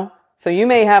 So you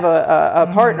may have a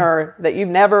partner that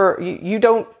you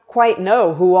don't quite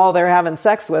know who all they're having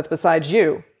sex with besides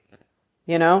you,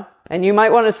 and you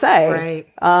might want to say,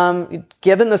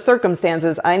 given the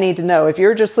circumstances, I need to know. If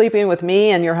you're just sleeping with me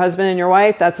and your husband and your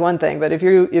wife, that's one thing. But if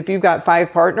you've got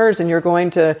 5 partners and you're going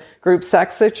to group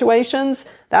sex situations,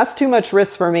 that's too much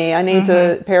risk for me. I need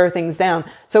to pare things down.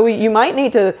 So you might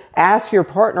need to ask your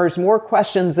partners more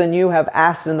questions than you have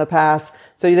asked in the past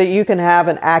so that you can have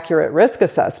an accurate risk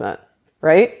assessment,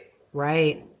 right?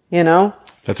 Right.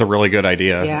 That's a really good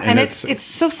idea. Yeah. And it's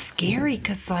so scary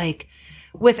because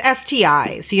with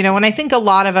STIs, and I think a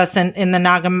lot of us in the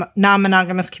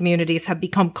non-monogamous communities have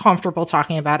become comfortable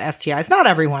talking about STIs. Not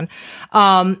everyone.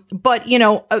 But,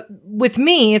 with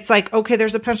me, it's like, okay,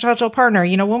 there's a potential partner.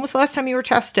 When was the last time you were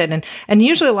tested? And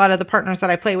usually a lot of the partners that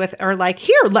I play with are like,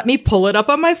 here, let me pull it up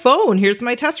on my phone. Here's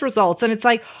my test results. And it's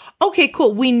like, okay,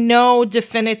 cool. We know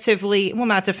definitively, well,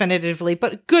 not definitively,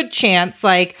 but good chance,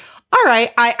 all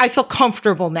right, I feel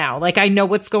comfortable now. I know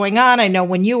what's going on. I know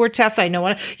when you were tested. I know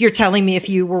what you're telling me if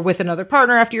you were with another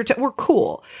partner after your test. We're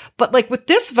cool. But with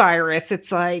this virus,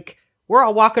 it's we're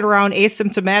all walking around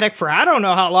asymptomatic for I don't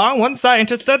know how long. One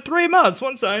scientist said 3 months.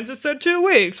 One scientist said 2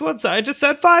 weeks. One scientist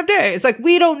said 5 days.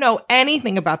 We don't know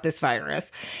anything about this virus.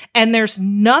 And there's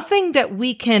nothing that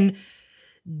we can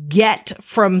get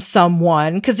from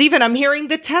someone, because even I'm hearing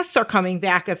the tests are coming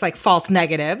back as false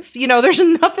negatives. There's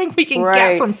nothing we can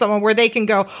get from someone where they can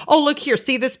go, oh, look here,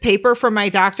 see this paper from my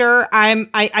doctor,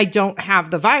 I don't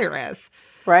have the virus.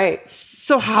 Right.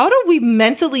 So how do we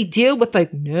mentally deal with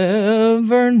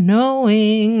never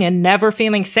knowing and never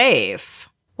feeling safe?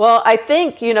 Well, I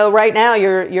think right now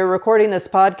you're recording this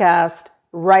podcast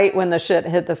right when the shit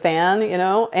hit the fan,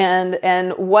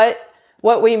 and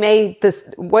what we may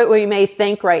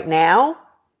think right now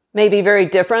may be very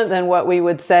different than what we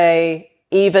would say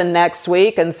even next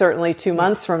week and certainly 2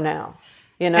 months from now.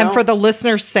 And for the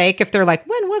listeners' sake, if they're like,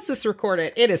 when was this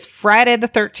recorded? It is Friday the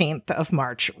 13th of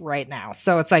March right now.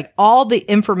 So it's all the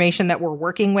information that we're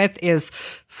working with is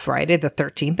Friday the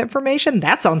 13th information.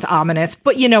 That sounds ominous,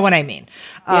 but you know what I mean.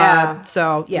 Yeah.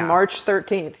 Yeah. March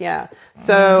 13th. Yeah.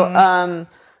 So,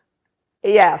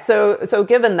 yeah. So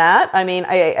given that, I mean,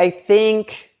 I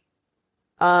think,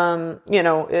 yeah,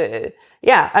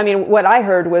 I mean, what I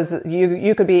heard was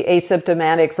you could be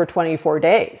asymptomatic for 24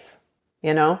 days,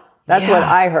 that's what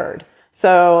I heard.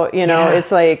 So,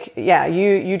 it's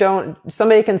you don't,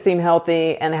 somebody can seem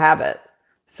healthy and have it.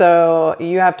 So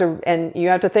you have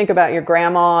to think about your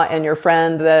grandma and your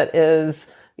friend that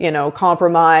is,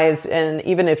 compromised. And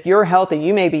even if you're healthy,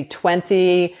 you may be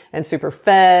 20 and super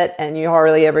fit and you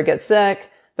hardly ever get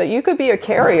sick, but you could be a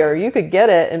carrier. You could get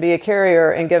it and be a carrier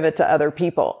and give it to other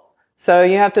people. So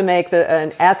you have to make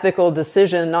an ethical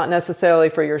decision, not necessarily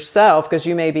for yourself, because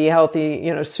you may be healthy,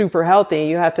 super healthy.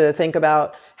 You have to think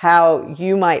about how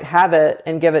you might have it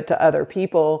and give it to other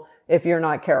people if you're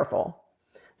not careful.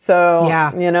 So,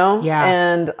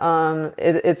 and,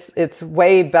 it's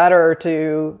way better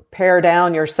to pare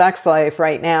down your sex life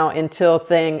right now until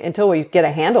we get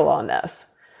a handle on this.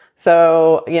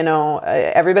 So,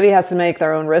 everybody has to make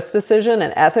their own risk decision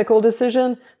and ethical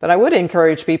decision, but I would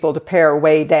encourage people to pare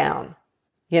way down,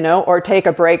 or take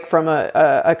a break from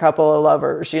a couple of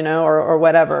lovers, or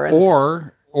whatever.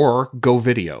 Or go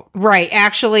video. Right.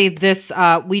 Actually,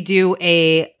 we do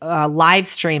a live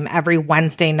stream every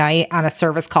Wednesday night on a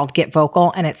service called Get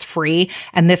Vocal, and it's free.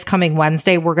 And this coming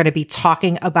Wednesday, we're going to be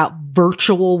talking about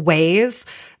virtual ways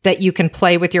that you can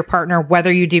play with your partner,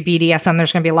 whether you do BDSM.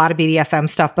 There's going to be a lot of BDSM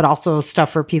stuff, but also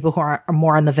stuff for people who are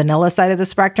more on the vanilla side of the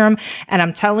spectrum. And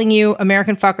I'm telling you,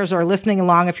 American fuckers are listening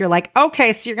along. If you're like,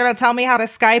 okay, so you're going to tell me how to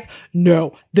Skype?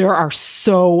 No, there are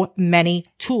so many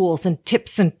tools and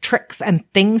tips and tricks and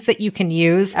things that you can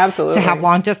use to have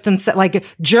long distance,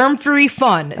 germ-free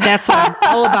fun. That's what I'm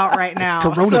all about right now. It's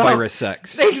coronavirus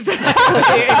sex. Exactly.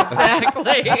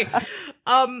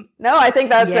 No, I think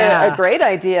that's a great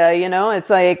idea.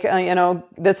 It's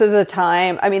this is a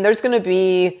time, I mean, there's going to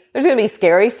be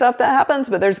scary stuff that happens,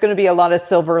 but there's going to be a lot of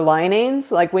silver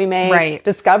linings. We may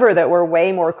discover that we're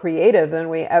way more creative than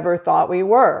we ever thought we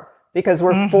were, because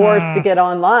we're forced to get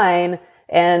online,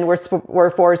 and we're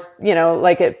forced,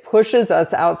 it pushes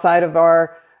us outside of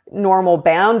our normal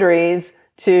boundaries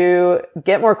to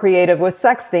get more creative with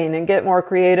sexting and get more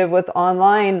creative with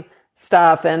online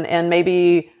stuff. And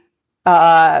maybe,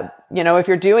 if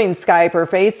you're doing Skype or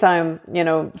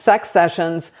FaceTime, sex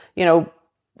sessions,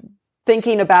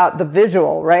 thinking about the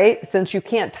visual, right? Since you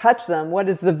can't touch them, what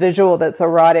is the visual that's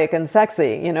erotic and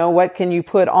sexy? What can you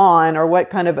put on, or what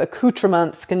kind of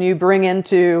accoutrements can you bring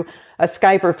into a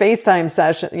Skype or FaceTime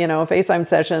session, FaceTime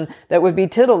session that would be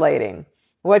titillating?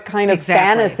 What kind of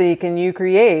fantasy can you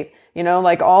create? You know,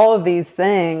 like all of these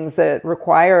things that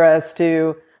require us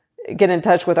to get in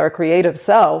touch with our creative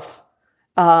self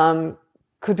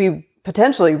could be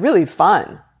potentially really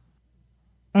fun.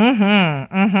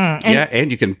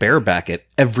 And you can bareback it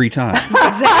every time.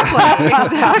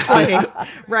 Exactly.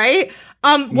 Right?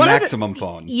 Maximum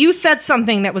fun. You said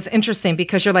something that was interesting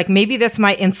because you're like, maybe this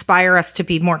might inspire us to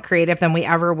be more creative than we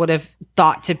ever would have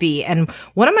thought to be. And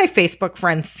one of my Facebook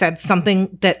friends said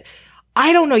something that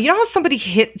I don't know. You know how somebody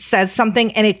says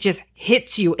something and it just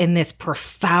hits you in this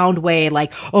profound way?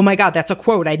 Like, oh my God, that's a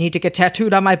quote. I need to get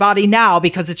tattooed on my body now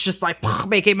because it's just like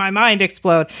making my mind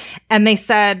explode. And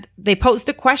they posed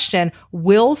a question,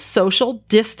 will social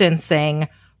distancing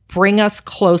bring us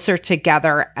closer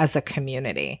together as a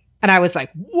community? And I was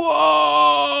like,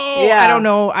 whoa. Yeah. I don't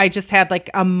know. I just had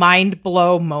like a mind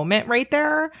blow moment right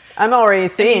there. I'm already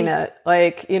seeing it.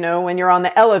 Like, you know, when you're on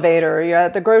the elevator, you're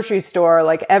at the grocery store,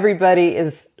 like everybody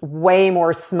is way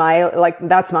more smile. Like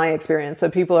that's my experience. So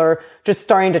people are just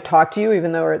starting to talk to you,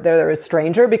 even though they're a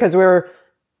stranger, because we're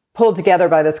pulled together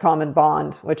by this common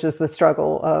bond, which is the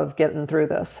struggle of getting through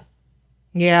this.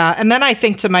 Yeah. And then I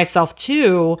think to myself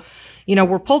too, you know,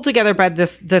 we're pulled together by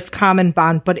this common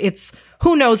bond, but it's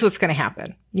who knows what's going to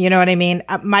happen. You know what I mean?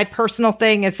 My personal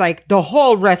thing is like the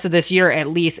whole rest of this year at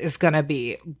least is going to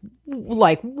be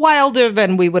like wilder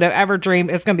than we would have ever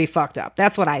dreamed. It's going to be fucked up.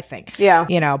 That's what I think. Yeah.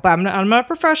 You know, but I'm not a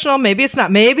professional. Maybe it's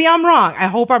not. Maybe I'm wrong. I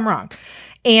hope I'm wrong.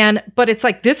 But it's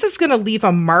like, this is going to leave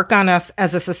a mark on us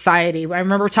as a society. I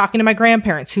remember talking to my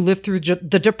grandparents who lived through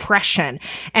the Depression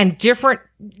and different,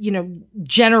 you know,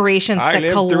 generations I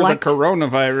lived through the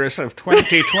coronavirus of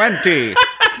 2020.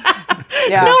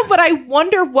 Yeah. No, but I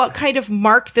wonder what kind of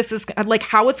mark this is, like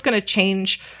how it's going to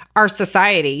change our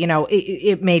society. You know,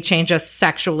 it may change us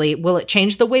sexually. Will it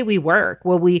change the way we work?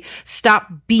 Will we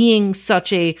stop being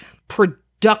such a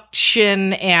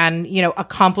production and, you know,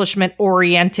 accomplishment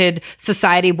oriented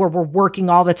society where we're working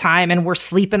all the time and we're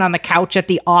sleeping on the couch at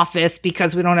the office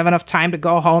because we don't have enough time to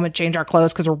go home and change our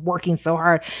clothes because we're working so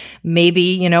hard? Maybe,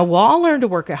 you know, we'll all learn to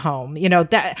work at home. You know,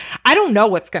 that I don't know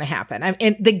what's going to happen.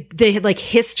 And the like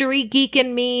history geek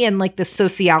in me and like the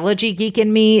sociology geek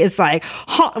in me is like,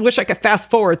 I wish I could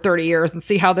fast forward 30 years and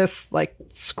see how this like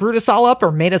screwed us all up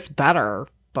or made us better.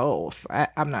 Both.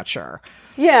 I'm not sure.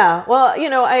 Yeah. Well, you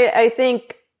know, I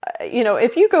think, you know,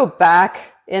 if you go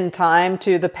back in time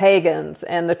to the pagans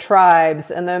and the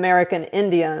tribes and the American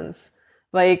Indians,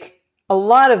 like a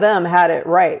lot of them had it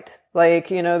right. Like,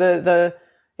 you know,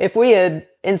 if we had,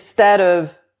 instead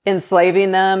of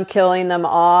enslaving them, killing them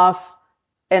off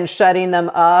and shutting them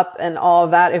up and all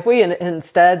of that, if we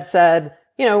instead said,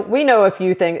 you know, we know a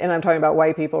few things, and I'm talking about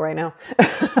white people right now.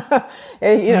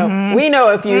 You know, we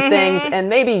know a few things, and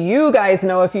maybe you guys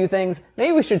know a few things.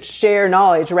 Maybe we should share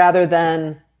knowledge rather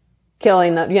than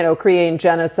killing them, you know, creating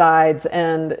genocides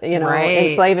and, you know,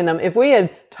 enslaving them. If we had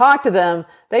talked to them,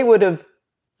 they would have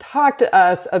talked to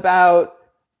us about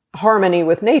harmony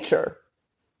with nature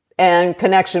and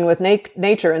connection with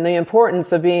nature and the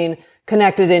importance of being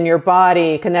connected in your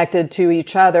body, connected to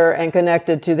each other, and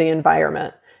connected to the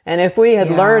environment. And if we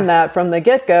had learned that from the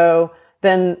get-go,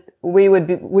 then we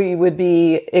would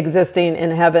be existing in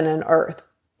heaven and earth,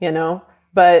 you know?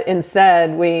 But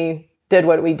instead we did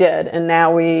what we did, and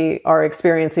now we are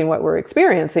experiencing what we're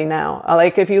experiencing now.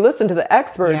 Like if you listen to the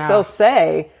experts, they'll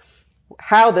say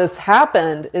how this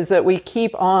happened is that we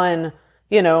keep on,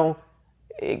 you know,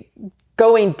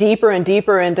 going deeper and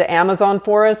deeper into Amazon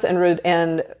forests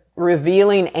and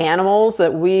revealing animals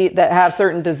that have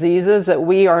certain diseases that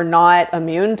we are not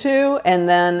immune to, and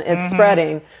then it's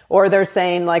spreading. Or they're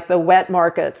saying like the wet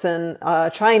markets in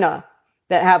China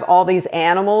that have all these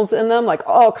animals in them, like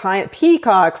all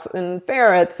peacocks and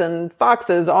ferrets and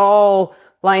foxes all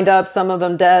lined up, some of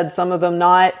them dead, some of them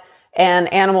not. And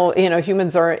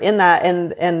humans are in that.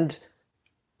 And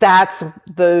that's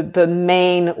the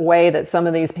main way that some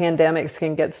of these pandemics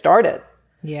can get started.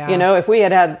 Yeah. You know, if we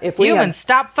humans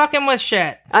stop fucking with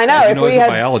shit. I know. You know, as a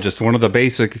biologist, one of the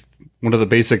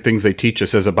basic things they teach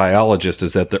us as a biologist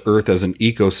is that the Earth as an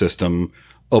ecosystem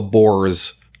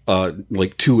abhors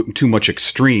like too much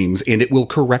extremes, and it will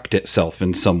correct itself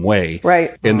in some way.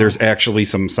 Right. And there's actually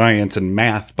some science and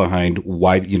math behind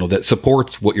why, you know, that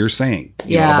supports what you're saying.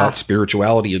 You know, about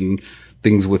spirituality and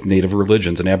things with native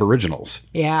religions and aboriginals.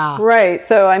 Yeah. Right.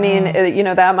 So, I mean, you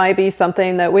know, that might be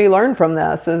something that we learn from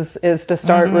this is to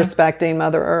start respecting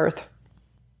Mother Earth.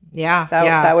 Yeah.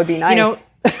 That would be nice. You know,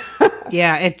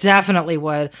 yeah, it definitely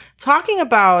would. Talking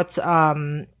about,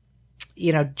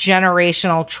 you know,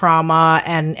 generational trauma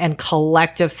and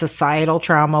collective societal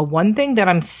trauma, one thing that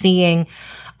I'm seeing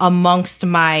amongst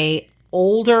my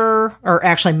older, or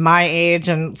actually my age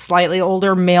and slightly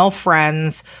older male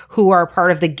friends who are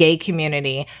part of the gay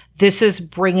community, this is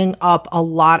bringing up a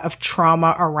lot of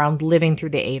trauma around living through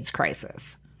the AIDS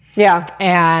crisis. Yeah.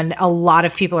 And a lot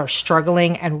of people are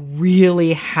struggling and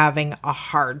really having a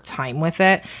hard time with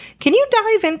it. Can you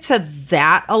dive into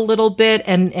that a little bit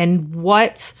and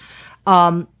what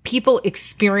people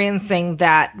experiencing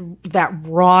that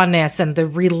rawness and the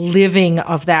reliving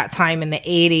of that time in the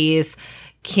 80s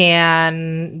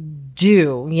can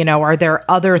do? You know, are there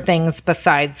other things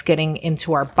besides getting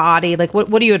into our body? Like, what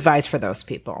do you advise for those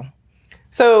people?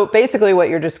 So basically what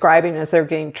you're describing is they're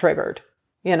getting triggered.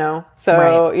 You know,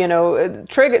 so, Right. you know,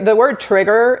 the word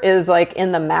trigger is like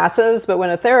in the masses, but when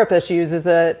a therapist uses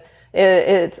it,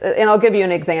 it's, and I'll give you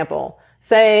an example.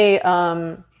 Say,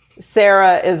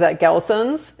 Sarah is at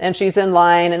Gelson's and she's in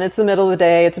line and it's the middle of the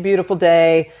day. It's a beautiful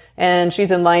day and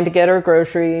she's in line to get her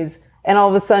groceries. And all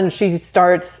of a sudden she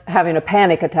starts having a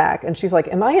panic attack and she's like,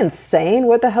 am I insane?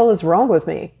 What the hell is wrong with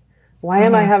me? Why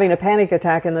am I having a panic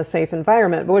attack in this safe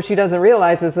environment? But what she doesn't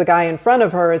realize is the guy in front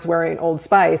of her is wearing Old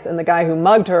Spice, and the guy who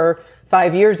mugged her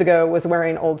 5 years ago was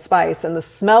wearing Old Spice. And the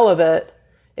smell of it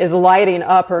is lighting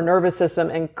up her nervous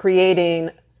system and creating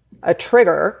a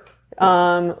trigger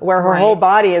where her whole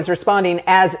body is responding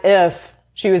as if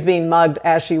she was being mugged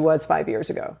as she was 5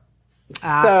 years ago.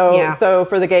 So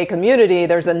for the gay community,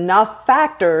 there's enough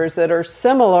factors that are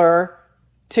similar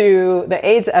to the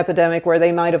AIDS epidemic where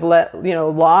they might have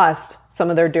lost some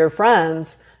of their dear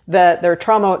friends, that their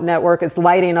trauma network is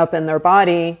lighting up in their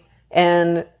body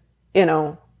and, you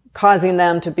know, causing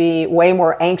them to be way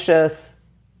more anxious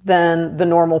than the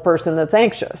normal person that's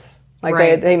anxious.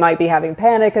 Like they might be having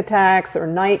panic attacks or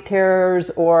night terrors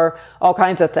or all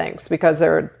kinds of things because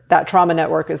that trauma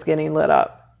network is getting lit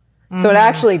up. So it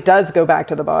actually does go back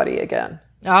to the body again.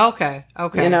 Okay.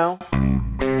 You know?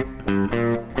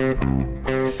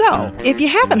 So, if you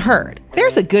haven't heard,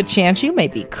 there's a good chance you may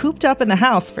be cooped up in the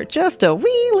house for just a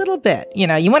wee little bit. You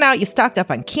know, you went out, you stocked up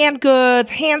on canned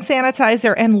goods, hand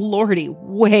sanitizer, and lordy,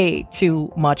 way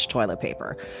too much toilet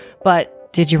paper.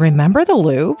 But did you remember the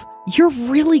lube? You're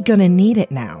really gonna need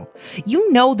it now.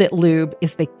 You know that lube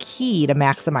is the key to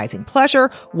maximizing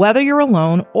pleasure, whether you're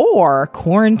alone or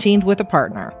quarantined with a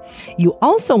partner. You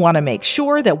also want to make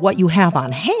sure that what you have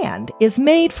on hand is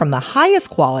made from the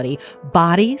highest quality,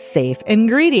 body-safe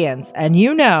ingredients. And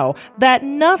you know that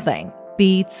nothing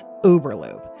beats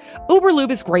Uberlube.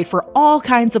 Uberlube is great for all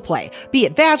kinds of play, be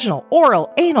it vaginal,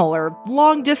 oral, anal, or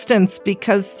long distance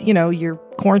because, you know, you're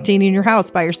quarantining in your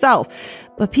house by yourself.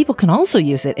 But people can also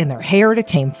use it in their hair to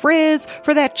tame frizz,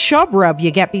 for that chub rub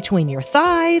you get between your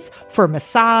thighs, for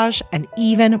massage, and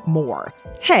even more.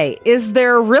 Hey, is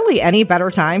there really any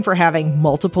better time for having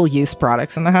multiple use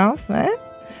products in the house?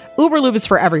 Uberlube is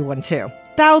for everyone, too.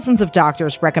 Thousands of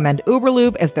doctors recommend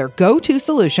Uberlube as their go-to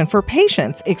solution for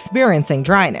patients experiencing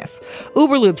dryness.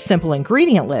 Uberlube's simple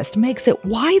ingredient list makes it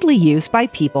widely used by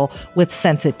people with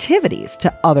sensitivities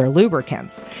to other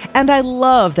lubricants. And I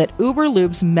love that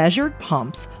Uberlube's measured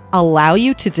pumps allow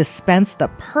you to dispense the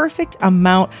perfect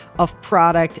amount of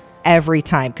product every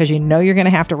time, because you know you're going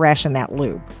to have to ration that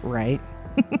lube, right?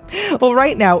 Well,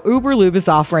 right now, Uberlube is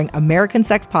offering American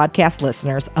Sex Podcast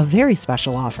listeners a very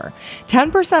special offer.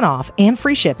 10% off and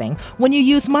free shipping when you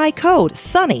use my code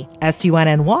SUNNY,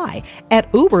 SUNNY, at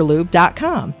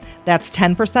Uberlube.com. That's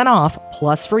 10% off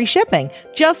plus free shipping.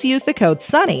 Just use the code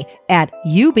SUNNY at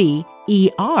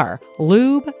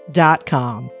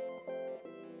UBERlube.com.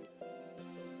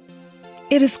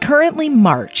 It is currently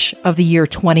March of the year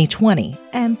 2020,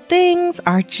 and things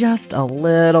are just a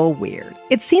little weird.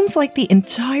 It seems like the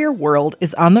entire world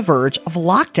is on the verge of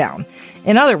lockdown.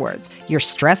 In other words, you're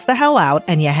stressed the hell out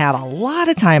and you have a lot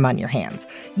of time on your hands.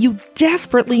 You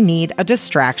desperately need a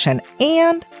distraction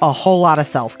and a whole lot of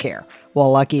self-care.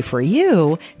 Well, lucky for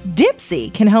you,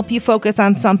 Dipsea can help you focus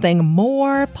on something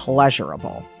more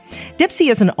pleasurable. Dipsea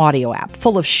is an audio app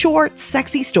full of short,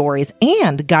 sexy stories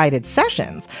and guided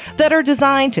sessions that are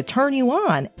designed to turn you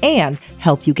on and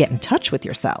help you get in touch with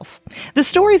yourself. The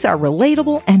stories are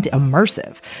relatable and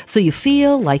immersive, so you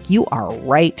feel like you are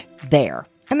right there.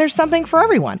 And there's something for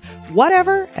everyone,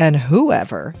 whatever and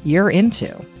whoever you're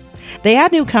into. They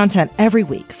add new content every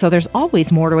week, so there's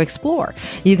always more to explore.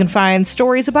 You can find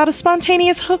stories about a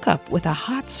spontaneous hookup with a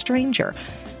hot stranger,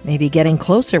 maybe getting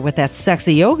closer with that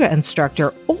sexy yoga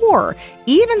instructor, or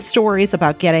even stories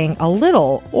about getting a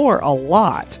little or a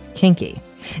lot kinky.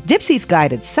 Dipsea's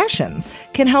guided sessions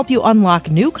can help you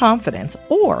unlock new confidence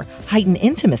or heighten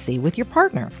intimacy with your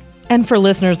partner. And for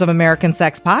listeners of American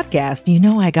Sex Podcast, you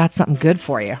know I got something good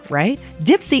for you, right?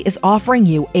 Dipsea is offering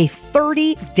you a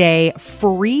 30-day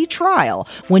free trial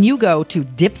when you go to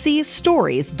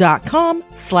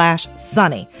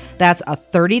dipseastories.com/sunny. That's a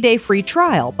 30-day free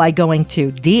trial by going to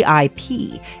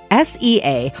DIPSEA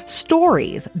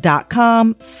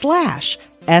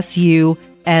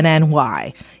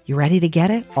stories.com/SUNNY. You ready to get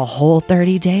it? A whole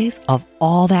 30 days of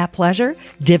all that pleasure?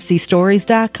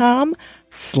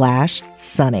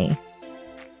 dipseastories.com/sunny.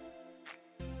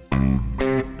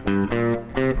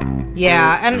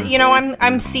 Yeah, and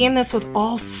I'm seeing this with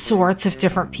all sorts of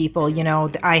different people.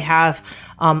 I have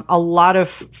a lot of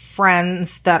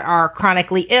friends that are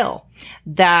chronically ill,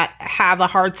 that have a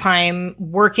hard time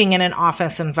working in an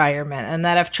office environment, and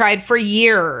that have tried for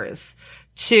years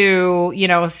to,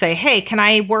 say, hey, can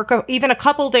I work even a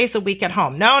couple days a week at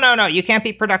home? No, you can't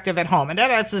be productive at home. And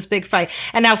that's this big fight.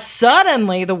 And now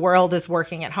suddenly the world is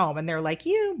working at home and they're like,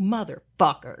 you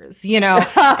motherfuckers,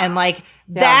 and like,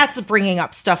 that's bringing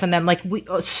up stuff in them. Like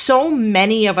so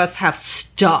many of us have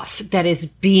stuff that is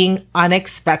being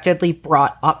unexpectedly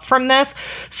brought up from this.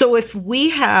 So if we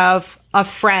have a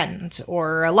friend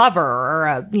or a lover or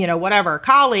a, whatever, a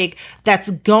colleague that's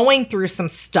going through some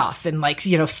stuff and like,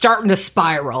 starting to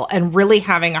spiral and really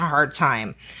having a hard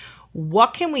time,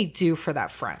 what can we do for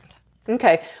that friend?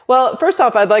 Okay. Well, first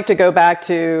off, I'd like to go back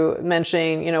to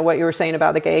mentioning, what you were saying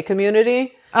about the gay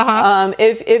community.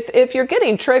 If you're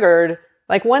getting triggered,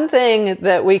 like one thing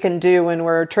that we can do when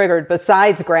we're triggered,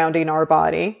 besides grounding our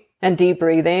body and deep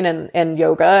breathing and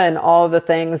yoga and all the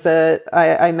things that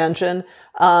I mentioned,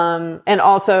 and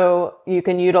also you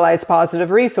can utilize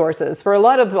positive resources for a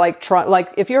lot of like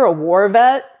if you're a war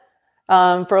vet,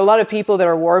 for a lot of people that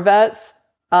are war vets,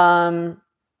 let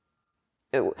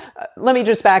me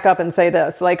just back up and say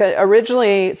this. Like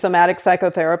originally somatic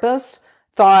psychotherapists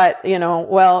thought,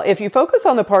 well, if you focus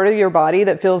on the part of your body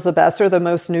that feels the best or the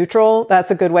most neutral, that's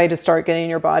a good way to start getting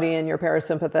your body in your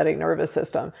parasympathetic nervous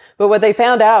system. But what they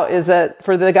found out is that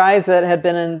for the guys that had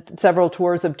been in several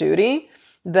tours of duty,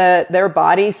 that their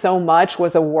body so much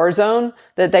was a war zone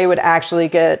that they would actually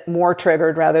get more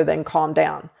triggered rather than calm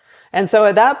down. And so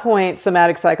at that point,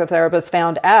 somatic psychotherapists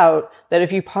found out that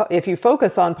if you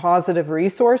focus on positive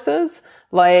resources,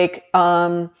 like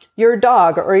your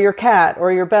dog or your cat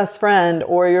or your best friend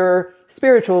or your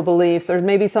spiritual beliefs or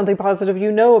maybe something positive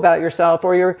about yourself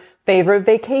or your favorite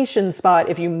vacation spot,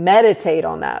 if you meditate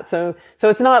on that. So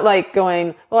it's not like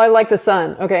going, well, I like the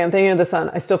sun. Okay, I'm thinking of the sun.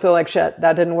 I still feel like shit.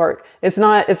 That didn't work. It's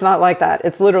not like that.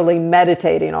 It's literally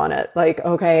meditating on it. Like,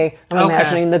 okay, I'm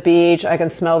imagining the beach. I can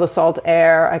smell the salt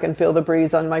air. I can feel the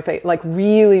breeze on my face. Like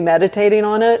really meditating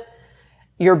on it.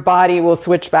 Your body will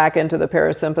switch back into the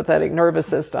parasympathetic nervous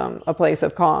system, a place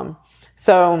of calm.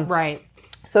 So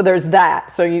there's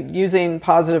that. So using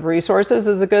positive resources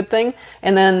is a good thing.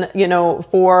 And then,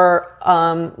 for,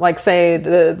 like say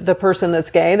the person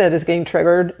that's gay that is getting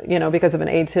triggered, because of an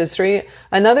AIDS history.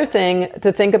 Another thing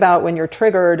to think about when you're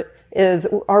triggered is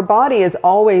our body is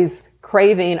always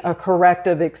craving a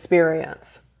corrective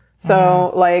experience.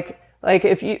 So like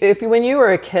if when you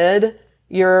were a kid,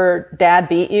 your dad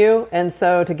beat you. And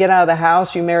so to get out of the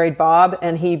house, you married Bob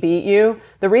and he beat you.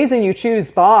 The reason you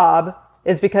choose Bob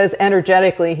is because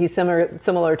energetically he's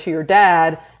similar to your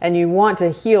dad, and you want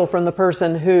to heal from the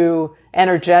person who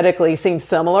energetically seems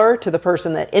similar to the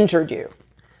person that injured you.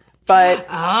 But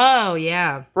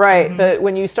but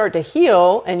when you start to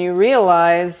heal and you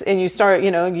realize and you start,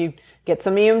 you get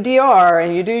some EMDR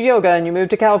and you do yoga and you move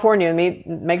to California and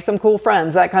make some cool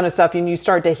friends, that kind of stuff, and you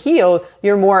start to heal,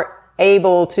 you're more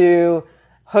able to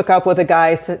hook up with a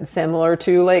guy similar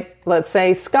to, like, let's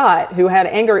say Scott, who had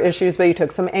anger issues, but he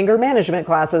took some anger management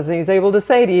classes and he's able to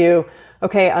say to you,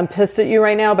 okay, I'm pissed at you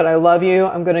right now, but I love you.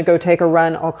 I'm going to go take a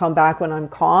run. I'll come back when I'm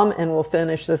calm and we'll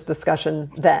finish this discussion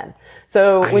then.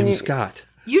 So when you Scott.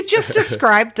 You just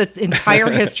described the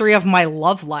entire history of my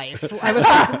love life. I was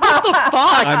like, what the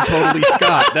fuck? I'm totally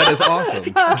Scott. That is awesome.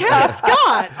 Yeah,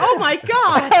 Scott. Oh my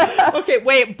God. Okay,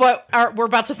 wait, but we're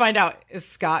about to find out, is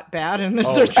Scott bad? And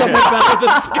is there someone better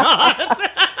than Scott?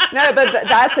 No, but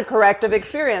that's a corrective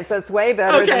experience. That's way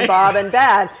better than Bob and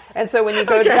Dad. And so when you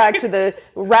go back to the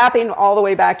wrapping all the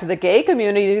way back to the gay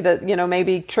community that, may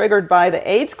be triggered by the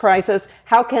AIDS crisis,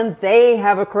 how can they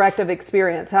have a corrective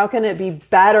experience? How can it be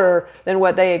better than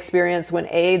what they experienced when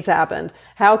AIDS happened?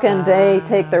 How can they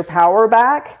take their power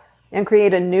back and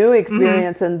create a new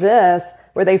experience in this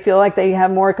where they feel like they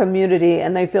have more community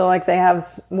and they feel like they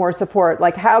have more support?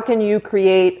 Like, how can you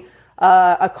create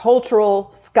a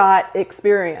cultural Scott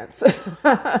experience?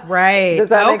 Right. Does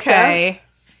that make sense?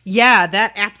 Yeah,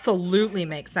 that absolutely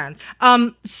makes sense.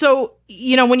 So,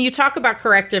 when you talk about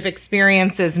corrective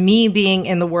experiences, me being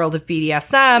in the world of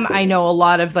BDSM, I know a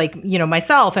lot of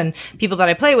myself and people that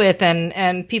I play with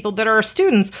and people that are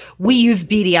students, we use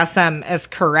BDSM as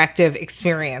corrective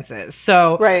experiences.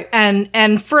 So, right.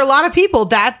 And for a lot of people,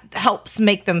 that helps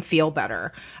make them feel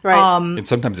better. Right. And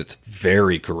sometimes it's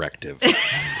very corrective.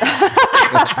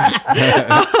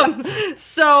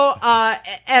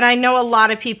 And I know a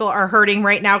lot of people are hurting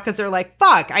right now because they're like,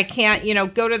 fuck, I can't,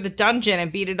 go to the dungeon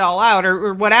and beat it all out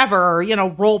or whatever, or,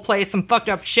 role play some fucked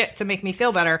up shit to make me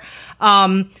feel better.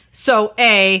 So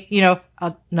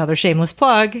another shameless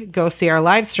plug, go see our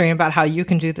live stream about how you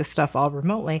can do this stuff all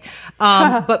remotely.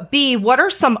 But B, what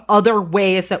are some other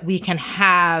ways that we can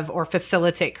have or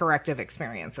facilitate corrective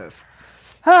experiences?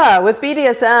 With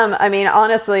BDSM, I mean,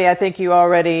 honestly, I think you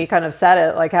already kind of said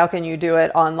it. Like, how can you do it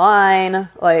online?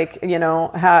 Like,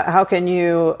 how can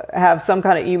you have some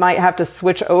kind of, you might have to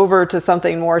switch over to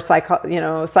something more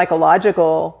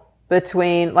psychological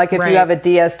between, like, if right. you have a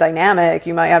DS dynamic,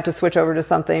 you might have to switch over to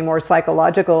something more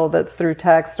psychological that's through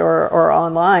text or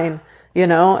online,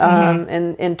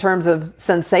 in terms of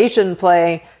sensation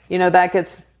play, that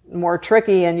gets more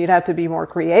tricky and you'd have to be more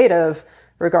creative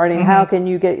regarding how can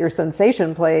you get your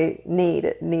sensation play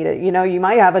needed. You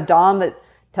might have a dom that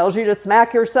tells you to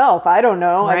smack yourself. I don't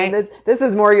know. Right. I mean, this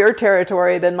is more your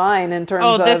territory than mine in terms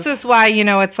of... Oh, this is why,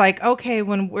 it's like, okay,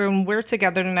 when we're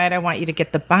together tonight, I want you to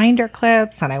get the binder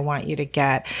clips and I want you to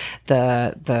get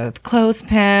the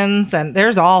clothespins and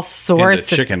there's all sorts and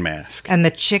the chicken mask. And the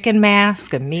chicken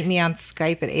mask and meet me on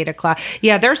Skype at 8:00.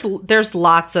 Yeah, there's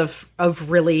lots of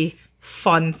really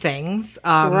fun things.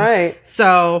 Right.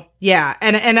 So yeah.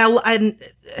 And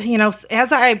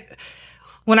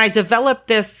when I develop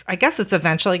this, I guess it's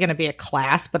eventually going to be a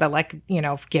class, but I like,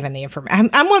 giving the information.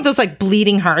 I'm one of those like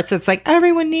bleeding hearts. It's like,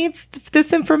 everyone needs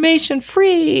this information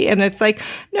free. And it's like,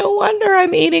 no wonder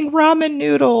I'm eating ramen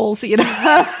noodles,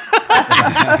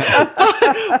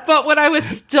 but when I was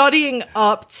studying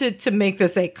up to make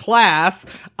this a class,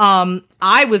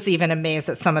 I was even amazed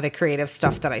at some of the creative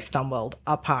stuff that I stumbled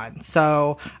upon.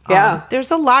 So there's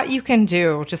a lot you can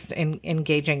do just in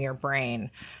engaging your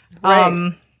brain.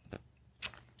 Right.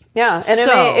 Yeah, and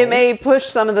it may push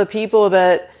some of the people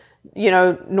that,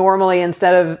 normally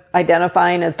instead of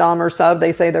identifying as dom or sub,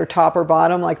 they say they're top or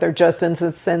bottom, like they're just in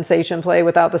sensation play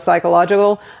without the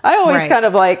psychological. I always kind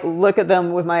of like look at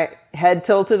them with my head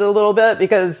tilted a little bit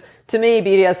because to me,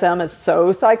 BDSM is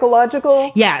so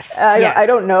psychological. Yes. I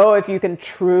don't know if you can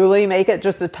truly make it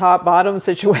just a top bottom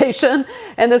situation.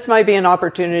 And this might be an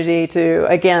opportunity to,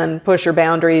 again, push your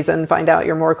boundaries and find out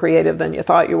you're more creative than you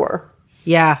thought you were.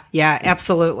 Yeah,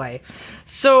 absolutely.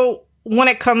 So when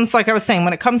it comes, like I was saying,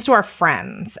 when it comes to our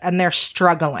friends and they're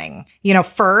struggling,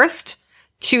 first,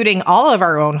 tooting all of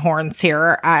our own horns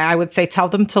here, I would say tell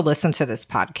them to listen to this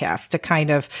podcast to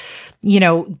kind of,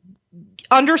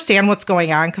 understand what's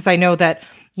going on. Because I know that,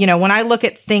 when I look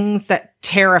at things that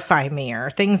terrify me or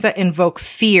things that invoke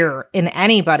fear in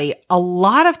anybody, a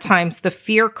lot of times the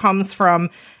fear comes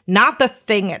from not the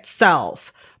thing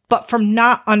itself, but from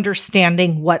not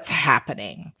understanding what's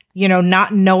happening,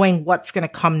 not knowing what's going to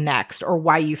come next or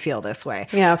why you feel this way.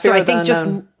 Yeah. So I think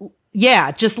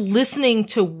just listening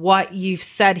to what you've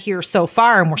said here so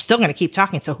far, and we're still going to keep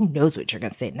talking, so who knows what you're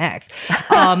going to say next,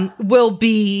 will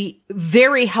be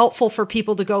very helpful for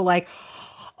people to go like,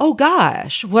 oh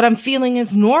gosh, what I'm feeling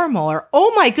is normal, or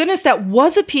oh my goodness, that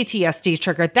was a PTSD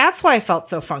trigger. That's why I felt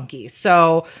so funky.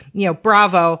 So,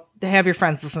 bravo to have your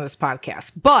friends listen to this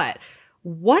podcast. But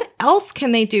what else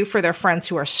can they do for their friends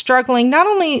who are struggling? Not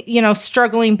only,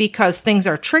 struggling because things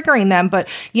are triggering them, but,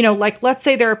 like, let's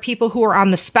say there are people who are on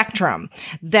the spectrum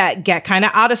that get kind of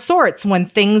out of sorts when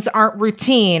things aren't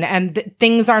routine and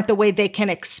things aren't the way they can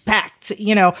expect,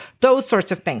 those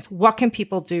sorts of things. What can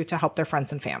people do to help their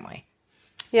friends and family?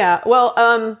 Yeah. Well,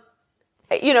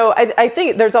 I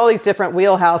think there's all these different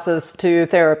wheelhouses to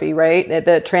therapy, right?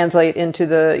 That translate into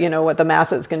the, what the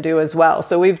masses can do as well.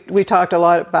 So we talked a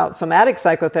lot about somatic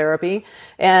psychotherapy.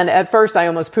 And at first I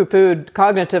almost poo-pooed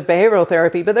cognitive behavioral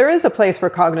therapy, but there is a place for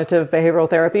cognitive behavioral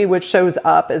therapy, which shows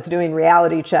up as doing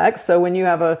reality checks. So when you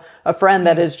have a friend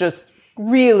that is just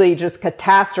really just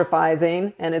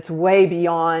catastrophizing and it's way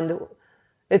beyond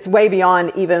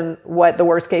even what the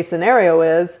worst case scenario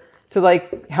is, to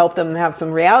like help them have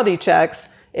some reality checks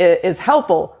is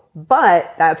helpful,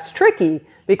 but that's tricky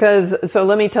because, so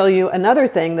let me tell you another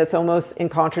thing that's almost in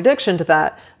contradiction to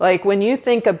that. Like when you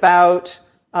think about,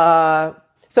 so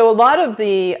a lot of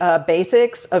the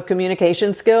basics of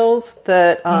communication skills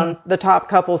that the top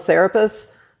couples therapists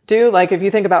do, like if you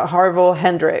think about Harville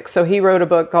Hendrix, so he wrote a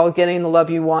book called Getting the Love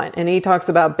You Want, and he talks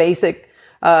about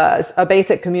a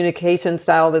basic communication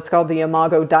style that's called the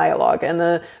Imago dialogue. And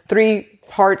the 3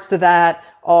 parts to that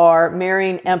are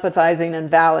mirroring, empathizing,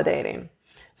 and validating.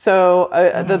 So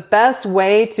the best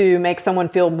way to make someone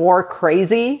feel more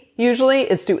crazy usually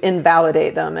is to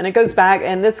invalidate them. And it goes back,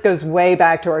 and this goes way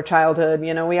back to our childhood.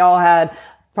 You know, we all had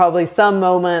probably some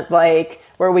moment like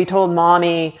where we told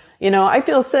mommy, you know, I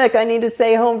feel sick, I need to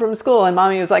stay home from school. And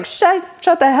mommy was like, shut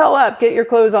the hell up, get your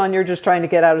clothes on, you're just trying to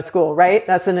get out of school, right?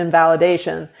 That's an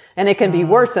invalidation. And it can be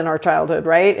worse in our childhood,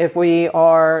 right? If we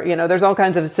are, you know, there's all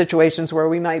kinds of situations where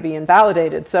we might be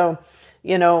invalidated. So,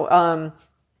 you know,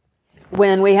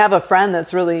 when we have a friend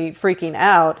that's really freaking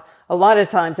out, a lot of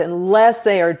times, unless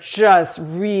they are just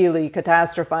really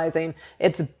catastrophizing,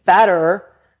 it's better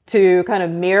to kind of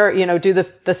mirror, you know, do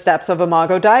the steps of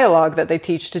Imago dialogue that they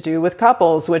teach to do with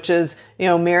couples, which is, you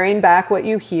know, mirroring back what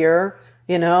you hear.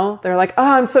 You know, they're like,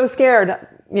 oh, I'm so scared.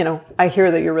 You know, I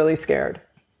hear that you're really scared.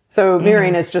 So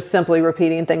mirroring is just simply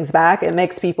repeating things back. It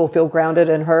makes people feel grounded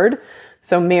and heard.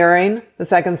 So mirroring. The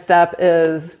second step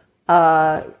is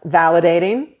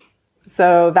validating.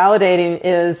 So validating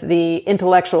is the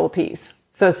intellectual piece.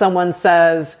 So someone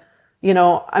says, you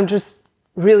know, I'm just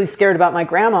really scared about my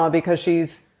grandma because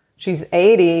she's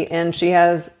 80 and she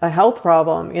has a health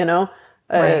problem, you know.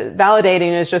 Right.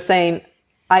 Validating is just saying,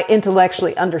 I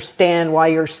intellectually understand why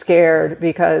you're scared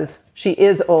because she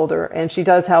is older and she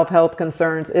does have health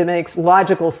concerns. It makes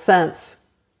logical sense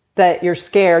that you're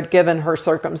scared given her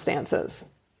circumstances.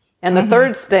 And the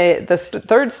third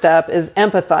step is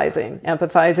empathizing.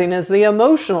 Empathizing is the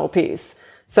emotional piece.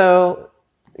 So,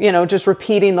 you know, just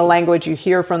repeating the language you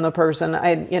hear from the person.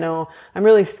 I'm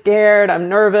really scared. I'm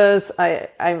nervous.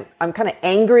 I'm kind of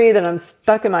angry that I'm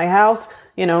stuck in my house.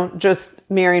 You know, just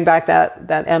mirroring back that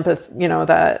empath, you know,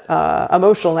 that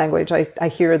emotional language. I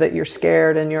hear that you're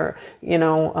scared and you're, you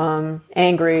know,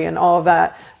 angry and all of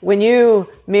that. When you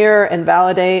mirror and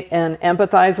validate and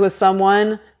empathize with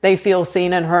someone, they feel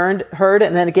seen and heard.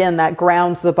 And then again, that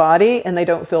grounds the body and they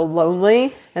don't feel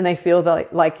lonely and they feel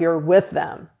like you're with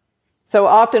them. So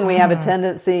often we have a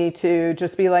tendency to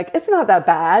just be like, it's not that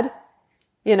bad.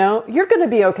 You know, you're going to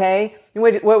be okay. And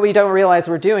what we don't realize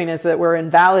we're doing is that we're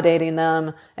invalidating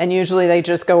them. And usually they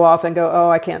just go off and go, oh,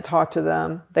 I can't talk to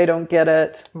them. They don't get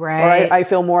it. Right. Or I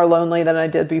feel more lonely than I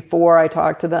did before I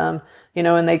talked to them. You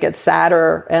know, and they get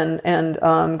sadder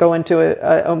and go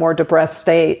into a more depressed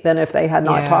state than if they had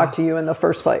not talked to you in the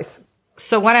first place.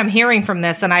 So what I'm hearing from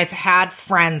this, and I've had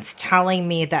friends telling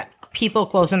me that people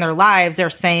close in their lives are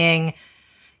saying,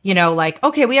 you know, like,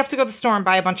 okay, we have to go to the store and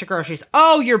buy a bunch of groceries.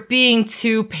 Oh, you're being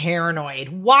too paranoid.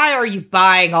 Why are you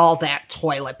buying all that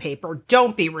toilet paper?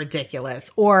 Don't be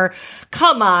ridiculous. Or,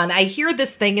 come on, I hear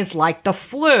this thing is like the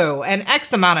flu and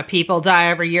X amount of people die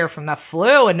every year from the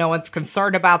flu and no one's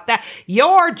concerned about that.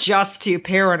 You're just too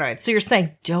paranoid. So you're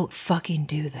saying, don't fucking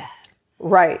do that.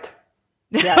 Right.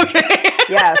 Yes. Okay.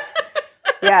 Yes.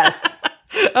 Yes.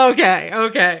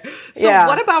 Okay. So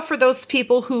what about for those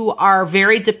people who are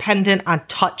very dependent on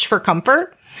touch for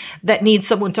comfort, that need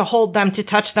someone to hold them, to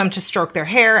touch them, to stroke their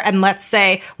hair? And let's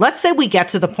say we get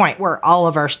to the point where all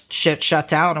of our shit shut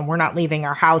down and we're not leaving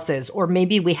our houses, or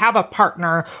maybe we have a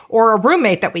partner or a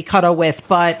roommate that we cuddle with,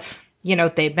 but you know,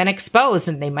 they've been exposed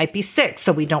and they might be sick,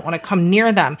 so we don't want to come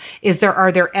near them.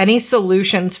 Are there any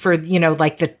solutions for, you know,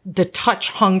 like the touch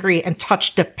hungry and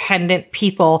touch dependent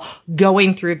people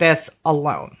going through this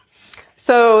alone?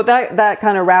 So that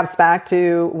kind of wraps back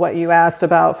to what you asked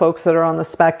about folks that are on the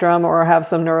spectrum or have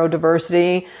some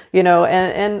neurodiversity, you know,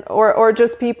 or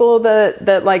just people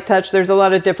that like touch. There's a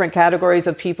lot of different categories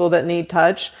of people that need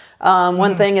touch.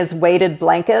 One thing is weighted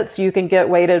blankets. You can get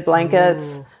weighted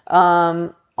blankets.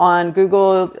 On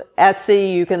Google,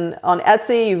 Etsy,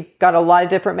 you've got a lot of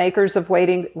different makers of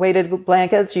weighted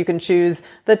blankets. You can choose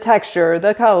the texture,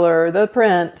 the color, the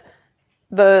print,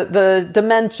 the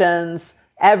dimensions,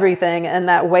 everything. And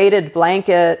that weighted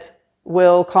blanket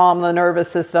will calm the nervous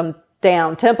system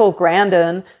down. Temple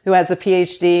Grandin, who has a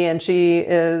PhD and she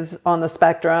is on the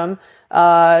spectrum,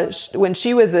 when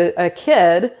she was a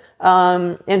kid,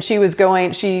 and she was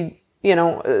you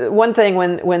know, one thing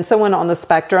when someone on the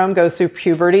spectrum goes through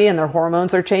puberty and their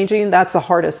hormones are changing, that's the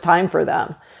hardest time for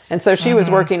them. And so she was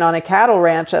working on a cattle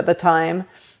ranch at the time,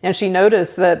 and she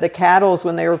noticed that the cattle,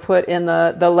 when they were put in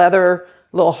the leather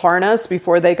little harness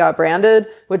before they got branded,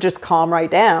 would just calm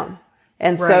right down.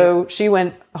 And so she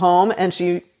went home and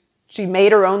she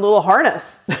made her own little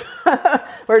harness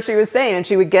where she was staying, and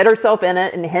she would get herself in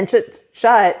it and hinge it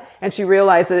shut. And she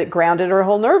realized that it grounded her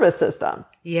whole nervous system.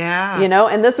 Yeah. You know,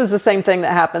 and this is the same thing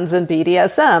that happens in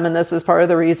BDSM. And this is part of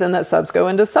the reason that subs go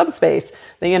into subspace.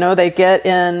 They, you know, they get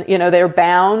in, you know, they're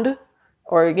bound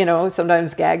or, you know,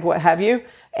 sometimes gagged, what have you.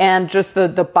 And just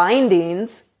the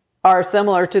bindings are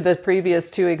similar to the previous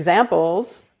two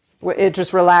examples. It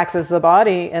just relaxes the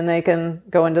body and they can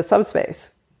go into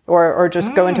subspace or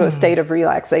just go into a state of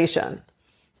relaxation,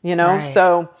 you know? Right.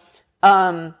 So,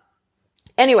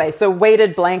 anyway, so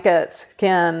weighted blankets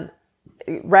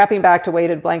wrapping back to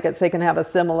weighted blankets, they can have a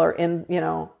similar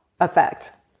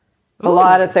effect. A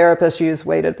lot of therapists use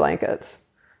weighted blankets.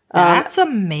 That's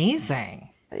amazing.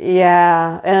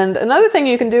 Yeah. And another thing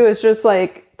you can do is just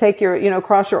like take your,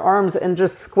 cross your arms and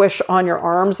just squish on your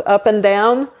arms up and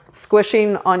down,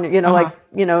 squishing on,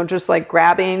 just like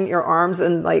grabbing your arms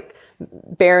and like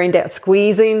bearing down,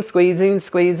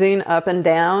 squeezing up and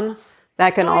down.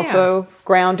 That can also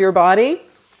ground your body,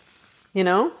 you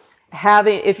know? I'm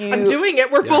doing it.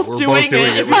 We're both doing it.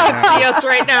 You can't see us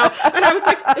right now. And I was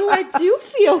like, oh, I do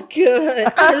feel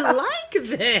good. I like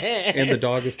this. And the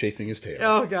dog is chasing his tail.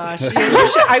 Oh, gosh.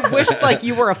 I wish like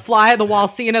you were a fly on the wall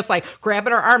seeing us like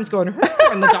grabbing our arms going,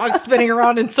 and the dog's spinning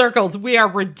around in circles. We are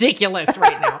ridiculous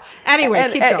right now.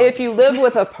 Anyway, keep going. If you live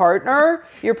with a partner,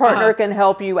 your partner can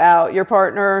help you out. Your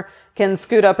partner can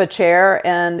scoot up a chair,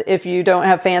 and if you don't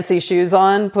have fancy shoes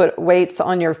on, put weights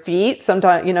on your feet.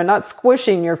 Sometimes, not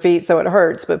squishing your feet so it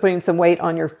hurts, but putting some weight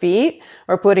on your feet,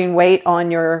 or putting weight on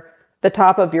the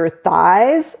top of your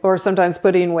thighs, or sometimes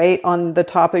putting weight on the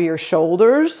top of your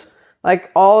shoulders.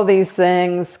 Like all of these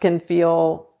things can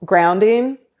feel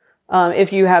grounding.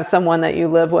 If you have someone that you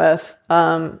live with,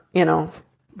 that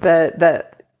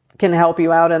can help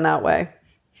you out in that way.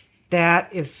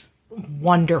 That is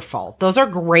wonderful. Those are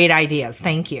great ideas.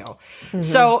 Thank you. Mm-hmm.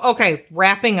 So, okay,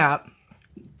 wrapping up.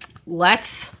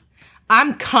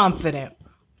 I'm confident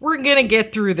we're going to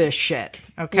get through this shit.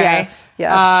 Okay. Yes.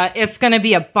 It's going to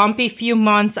be a bumpy few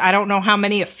months. I don't know how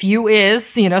many a few is.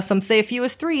 Some say a few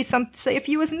is 3. Some say a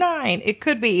few is 9. It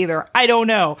could be either. I don't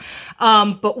know.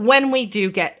 But when we do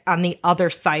get on the other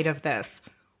side of this,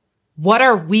 what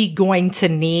are we going to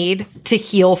need to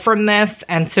heal from this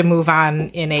and to move on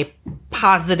in a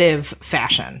positive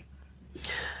fashion?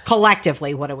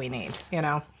 Collectively, what do we need,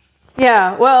 Yeah,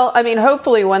 well, I mean,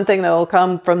 hopefully one thing that will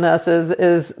come from this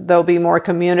is there'll be more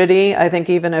community. I think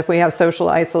even if we have social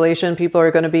isolation, people are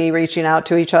going to be reaching out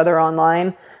to each other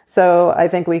online. So I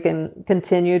think we can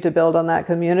continue to build on that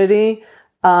community.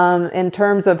 In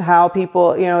terms of how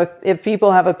people, if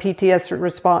people have a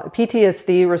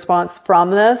PTSD response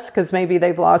from this, because maybe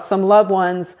they've lost some loved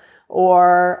ones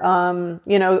or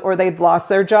they've lost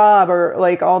their job or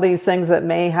like all these things that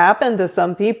may happen to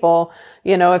some people,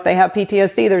 if they have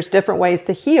PTSD, there's different ways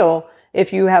to heal.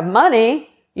 If you have money,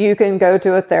 you can go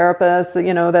to a therapist,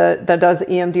 that does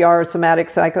EMDR or somatic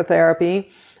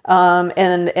psychotherapy. Some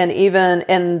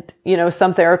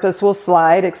therapists will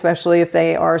slide, especially if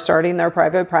they are starting their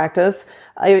private practice.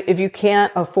 If you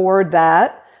can't afford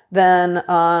that, then,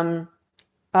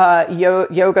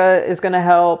 yoga is going to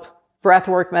help,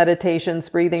 breathwork meditations,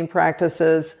 breathing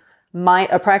practices,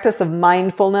 a practice of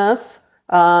mindfulness.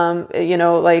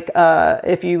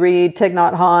 If you read Thich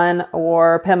Nhat Hanh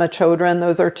or Pema Chodron,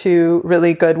 those are two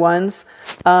really good ones.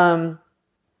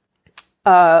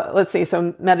 Let's see.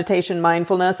 So meditation,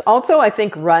 mindfulness. Also, I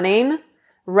think running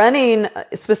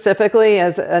specifically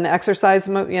as an exercise,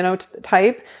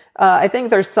 type. I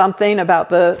think there's something about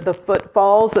the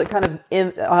footfalls that kind of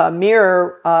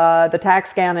mirror the TAC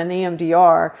scan and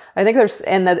EMDR. I think there's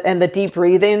and the deep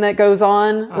breathing that goes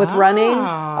on with running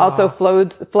also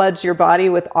floods your body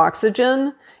with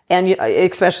oxygen. And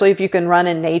especially if you can run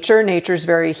in nature, nature's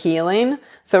very healing.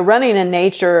 So running in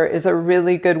nature is a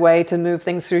really good way to move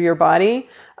things through your body.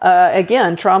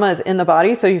 Again, trauma is in the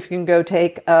body. So you can go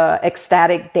take a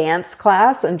ecstatic dance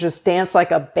class and just dance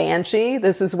like a banshee.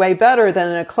 This is way better than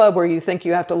in a club where you think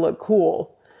you have to look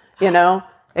cool.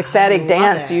 Ecstatic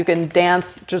dance, you can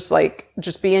dance just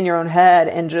be in your own head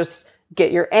and just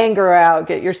get your anger out,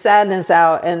 get your sadness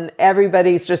out, and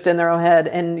everybody's just in their own head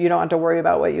and you don't have to worry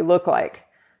about what you look like.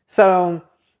 So,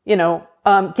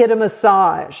 get a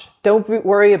massage. Don't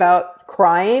worry about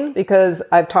crying, because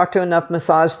I've talked to enough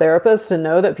massage therapists to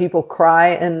know that people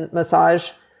cry in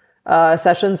massage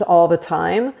sessions all the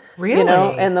time.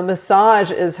 Really? And the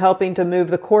massage is helping to move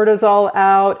the cortisol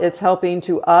out. It's helping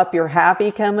to up your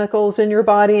happy chemicals in your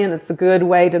body, and it's a good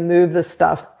way to move the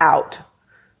stuff out.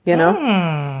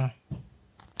 Huh.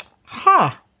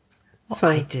 Well, so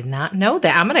I did not know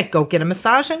that. I'm going to go get a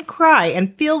massage and cry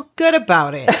and feel good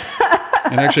about it.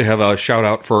 And I actually have a shout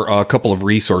out for a couple of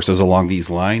resources along these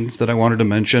lines that I wanted to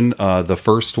mention. The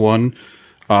first one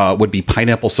would be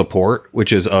Pineapple Support,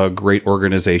 which is a great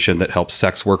organization that helps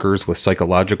sex workers with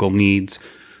psychological needs.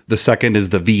 The second is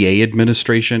the VA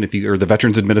administration, or the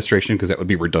Veterans Administration, because that would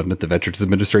be redundant. The Veterans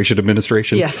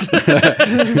Administration. Yes.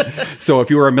 So if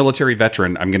you are a military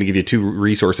veteran, I'm going to give you 2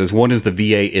 resources. One is the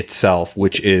VA itself,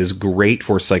 which is great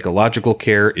for psychological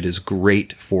care. It is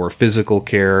great for physical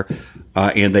care.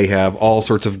 And they have all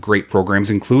sorts of great programs,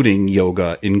 including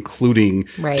yoga, including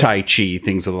Tai Chi,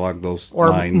 things along those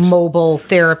lines. Or mobile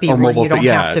therapy, or where you don't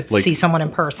have to see someone in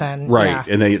person. Right. Yeah.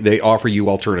 And they offer you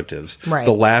alternatives. Right.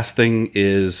 The last thing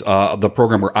is the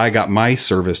program where I got my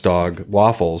service dog,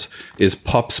 Waffles, is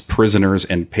Pups, Prisoners,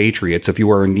 and Patriots. If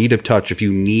you are in need of touch, if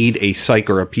you need a psych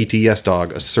or a PTS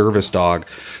dog, a service dog,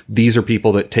 these are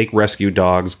people that take rescue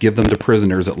dogs, give them to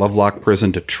prisoners at Lovelock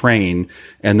Prison to train,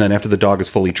 and then after the dog is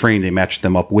fully trained, they match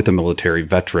them up with a military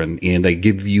veteran, and they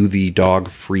give you the dog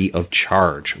free of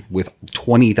charge with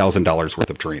 $20,000 worth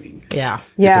of training. Yeah.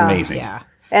 It's amazing. Yeah.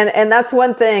 And that's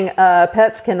one thing.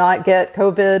 Pets cannot get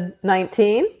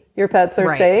COVID-19. Your pets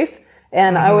are safe.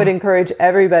 And I would encourage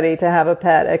everybody to have a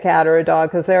pet, a cat or a dog,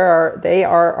 because they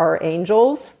are our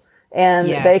angels, and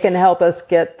they can help us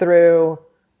get through,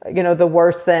 the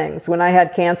worst things. When I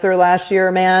had cancer last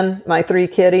year, man, my 3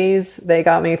 kitties, they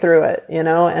got me through it,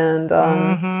 and,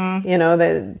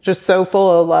 they're just so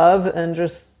full of love, and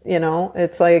just,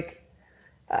 it's like,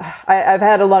 I've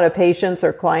had a lot of patients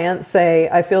or clients say,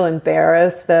 I feel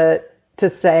embarrassed to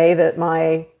say that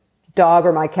my dog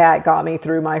or my cat got me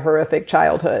through my horrific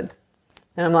childhood.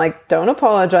 And I'm like, don't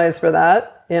apologize for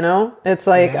that. It's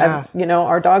like,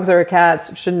 our dogs or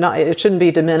cats it shouldn't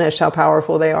be diminished how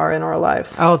powerful they are in our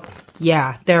lives. Oh,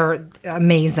 yeah, they're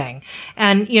amazing.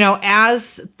 And,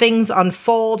 as things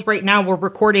unfold right now, we're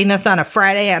recording this on a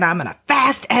Friday, and I'm going to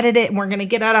fast edit it, and we're going to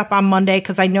get it up on Monday,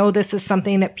 because I know this is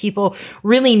something that people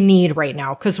really need right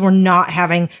now, because we're not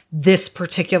having this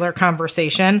particular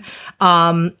conversation.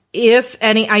 If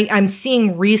any, I'm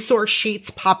seeing resource sheets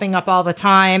popping up all the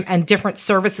time, and different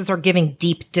services are giving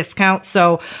deep discounts.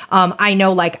 So I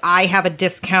know, I have a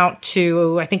discount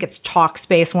to, I think it's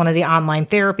Talkspace, one of the online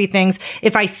therapy things.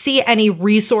 If I see any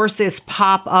resources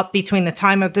pop up between the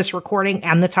time of this recording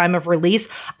and the time of release,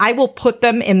 I will put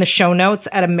them in the show notes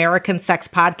at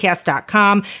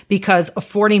americansexpodcast.com, because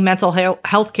affording mental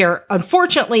health care,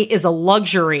 unfortunately, is a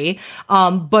luxury.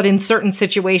 But in certain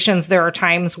situations, there are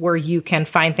times where you can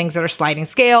find things that are sliding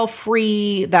scale,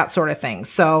 free, that sort of thing.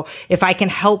 So if I can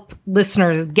help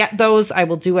listeners get those, I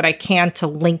will do what I can to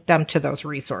link them to those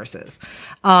resources.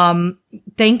 Thank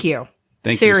you.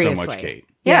 Thank you so much, Kate.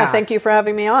 Yeah, thank you for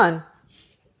having me on.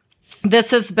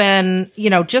 This has been,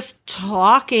 just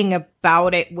talking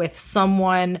about it with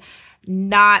someone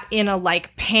not in a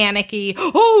panicky,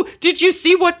 oh, did you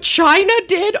see what China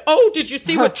did? Oh, did you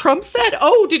see what Trump said?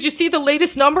 Oh, did you see the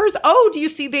latest numbers? Oh, do you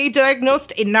see they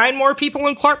diagnosed 9 more people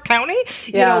in Clark County?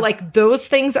 Those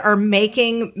things are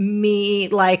making me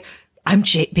I'm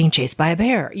being chased by a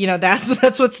bear.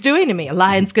 That's what's doing to me. A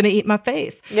lion's going to eat my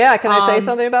face. Yeah. Can I say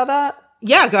something about that?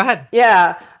 Yeah, go ahead.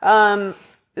 Yeah.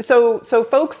 So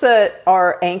folks that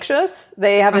are anxious,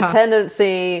 they have a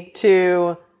tendency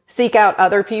to seek out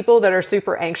other people that are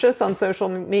super anxious on social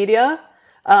media.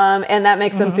 And that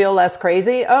makes them feel less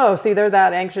crazy. Oh, see, they're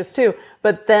that anxious too.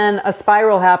 But then a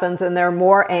spiral happens, and they're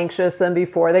more anxious than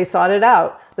before they sought it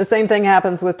out. The same thing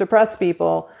happens with depressed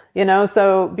people,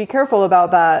 so be careful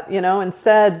about that.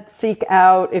 Instead seek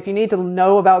out, if you need to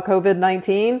know about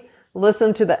COVID-19,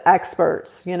 listen to the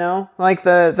experts, like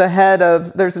the head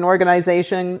of, there's an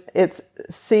organization, it's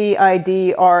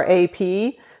CIDRAP.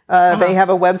 They have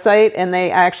a website, and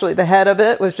the head of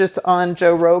it was just on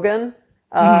Joe Rogan.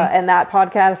 And that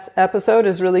podcast episode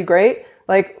is really great.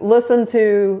 Listen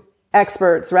to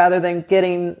experts rather than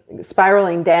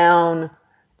spiraling down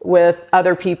with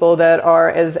other people that are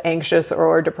as anxious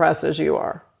or depressed as you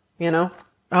are,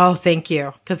 Oh, thank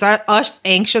you. Because us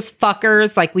anxious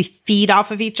fuckers, we feed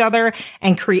off of each other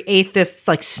and create this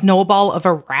snowball of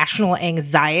irrational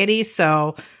anxiety.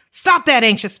 So stop that,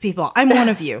 anxious people. I'm one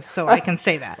of you, so I can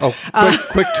say that. Oh,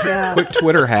 quick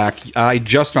Twitter hack. I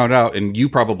just found out, and you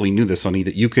probably knew this, Sonny,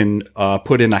 that you can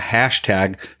put in a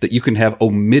hashtag that you can have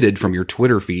omitted from your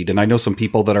Twitter feed. And I know some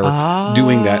people that are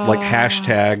doing that,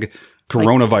 hashtag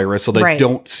coronavirus, so they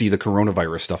don't see the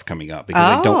coronavirus stuff coming up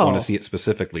because they don't want to see it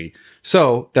specifically.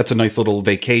 So that's a nice little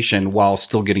vacation while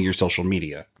still getting your social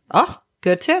media. Oh,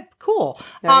 Good tip. Cool.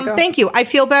 Go. Thank you. I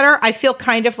feel better. I feel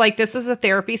kind of like this was a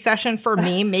therapy session for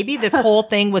me. Maybe this whole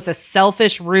thing was a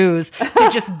selfish ruse to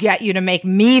just get you to make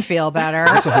me feel better.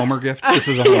 Is this a Homer gift? This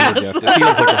is a Homer gift. It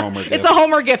feels like a Homer gift. It's a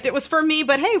Homer gift. It was for me,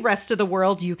 but hey, rest of the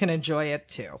world, you can enjoy it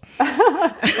too.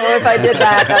 Well, if I did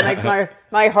that makes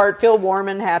my heart feel warm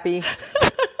and happy.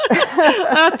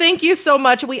 Thank you so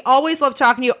much. We always love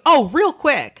talking to you. Oh, real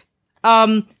quick.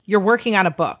 You're working on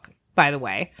a book, by the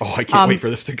way. Oh, I can't wait for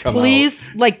this to come out. Please,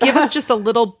 give us just a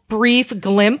little brief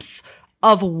glimpse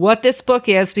of what this book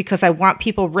is, because I want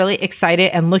people really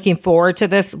excited and looking forward to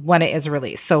this when it is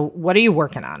released. So what are you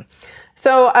working on?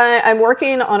 So I'm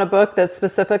working on a book that's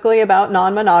specifically about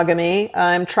non-monogamy.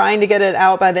 I'm trying to get it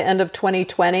out by the end of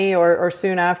 2020 or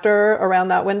soon after, around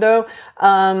that window.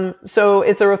 So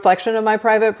it's a reflection of my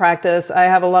private practice. I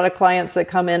have a lot of clients that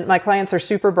come in. My clients are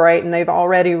super bright, and they've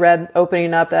already read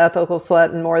Opening Up the Ethical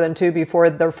Slut and More Than Two before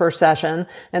their first session.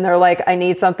 And they're like, I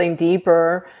need something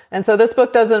deeper. And so this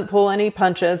book doesn't pull any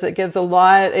punches. It gives a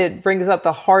lot. It brings up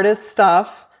the hardest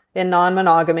stuff in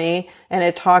non-monogamy, and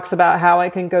it talks about how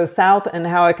it can go south and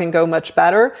how it can go much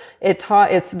better.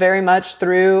 It's very much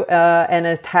through an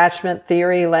attachment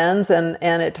theory lens, and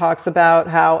it talks about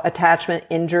how attachment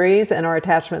injuries and our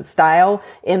attachment style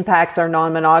impacts our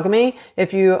non-monogamy.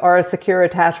 If you are a secure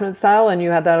attachment style and you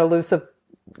have that elusive,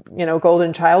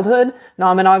 golden childhood,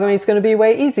 non-monogamy is going to be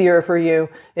way easier for you.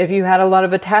 If you had a lot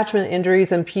of attachment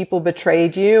injuries and people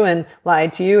betrayed you and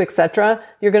lied to you, etc.,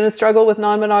 you're going to struggle with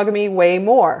non-monogamy way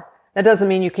more. That doesn't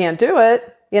mean you can't do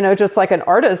it. Just like an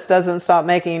artist doesn't stop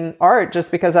making art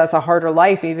just because that's a harder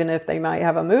life, even if they might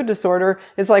have a mood disorder.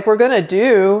 It's like, we're going to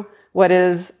do what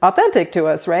is authentic to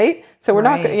us, right? So we're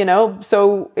not,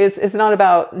 so it's not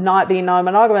about not being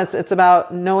non-monogamous. It's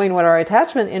about knowing what our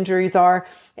attachment injuries are,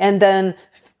 and then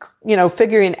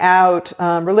figuring out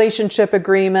relationship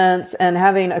agreements and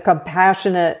having a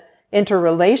compassionate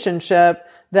interrelationship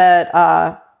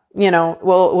that,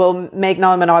 will make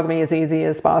non-monogamy as easy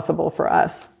as possible for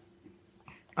us.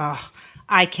 Oh,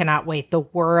 I cannot wait. The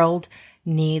world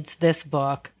needs this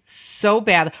book so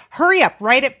bad. Hurry up,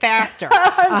 write it faster.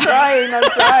 I'm trying.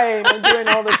 I'm doing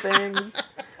all the things.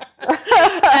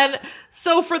 And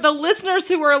so for the listeners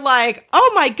who are like,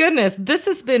 oh my goodness, this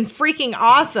has been freaking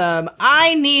awesome,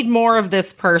 I need more of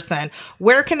this person,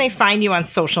 where can they find you on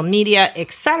social media,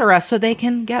 etc., so they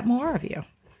can get more of you?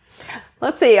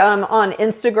 Let's see, on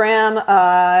Instagram,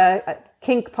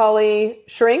 Kink Poly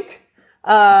Shrink,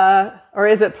 or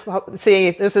is it,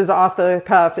 see, this is off the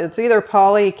cuff, it's either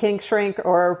Poly Kink Shrink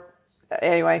or,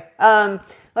 anyway,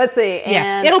 let's see.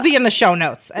 And it'll be in the show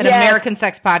notes at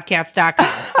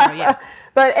americansexpodcast.com. So yeah.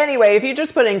 But anyway, if you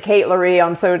just put in Kate Loree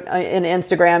in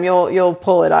Instagram, you'll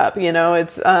pull it up.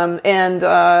 It's I'm at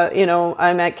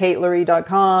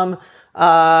kateloree.com.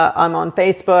 I'm on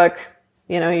Facebook.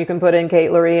 You can put in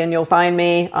Kate Loree and you'll find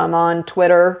me. I'm on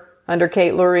Twitter under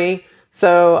Kate Loree.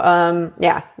 So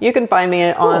you can find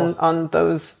me on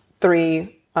those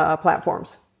three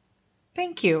platforms.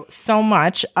 Thank you so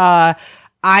much. I'm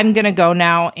going to go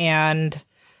now and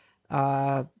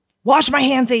wash my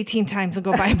hands 18 times and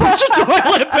go buy a bunch of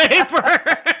toilet paper.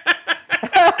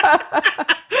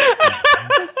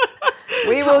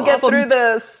 We will get through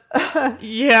this.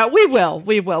 Yeah, we will.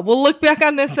 We'll look back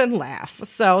on this and laugh.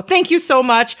 So thank you so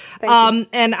much. Thank you.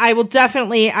 And I will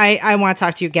definitely, I want to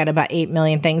talk to you again about 8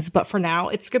 million things, but for now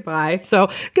it's goodbye. So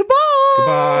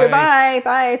goodbye.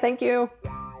 Bye. Thank you.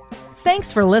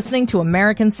 Thanks for listening to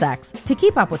American Sex. To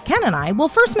keep up with Ken and I, well,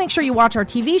 first make sure you watch our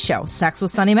TV show, Sex with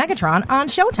Sunny Megatron, on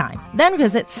Showtime. Then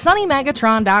visit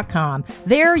sunnymegatron.com.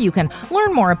 There you can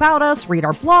learn more about us, read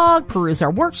our blog, peruse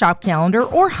our workshop calendar,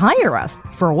 or hire us.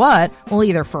 For what? Well,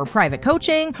 either for private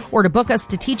coaching, or to book us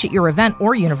to teach at your event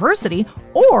or university,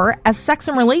 or as sex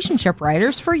and relationship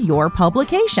writers for your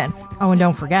publication. Oh, and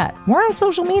don't forget, we're on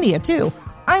social media too.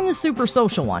 I'm the super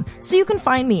social one, so you can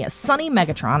find me as Sunny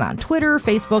Megatron on Twitter,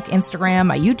 Facebook, Instagram,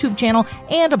 my YouTube channel,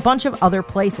 and a bunch of other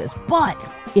places. But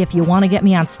if you want to get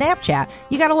me on Snapchat,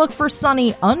 you got to look for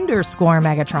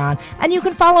Sunny_Megatron, and you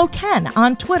can follow Ken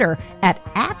on Twitter at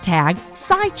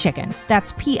 @SideChicken.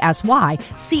 That's PSYCHICKEN.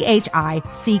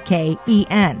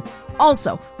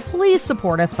 Also, please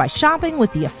support us by shopping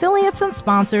with the affiliates and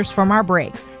sponsors from our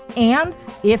breaks. And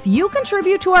if you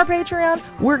contribute to our Patreon,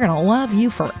 we're going to love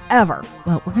you forever.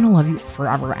 Well, we're going to love you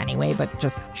forever anyway, but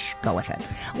just go with it.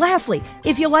 Lastly,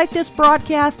 if you like this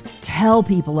broadcast, tell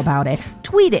people about it.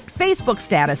 Tweet it, Facebook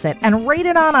status it, and rate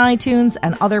it on iTunes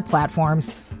and other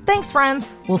platforms. Thanks, friends.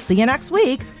 We'll see you next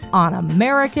week on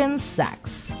American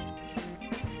Sex.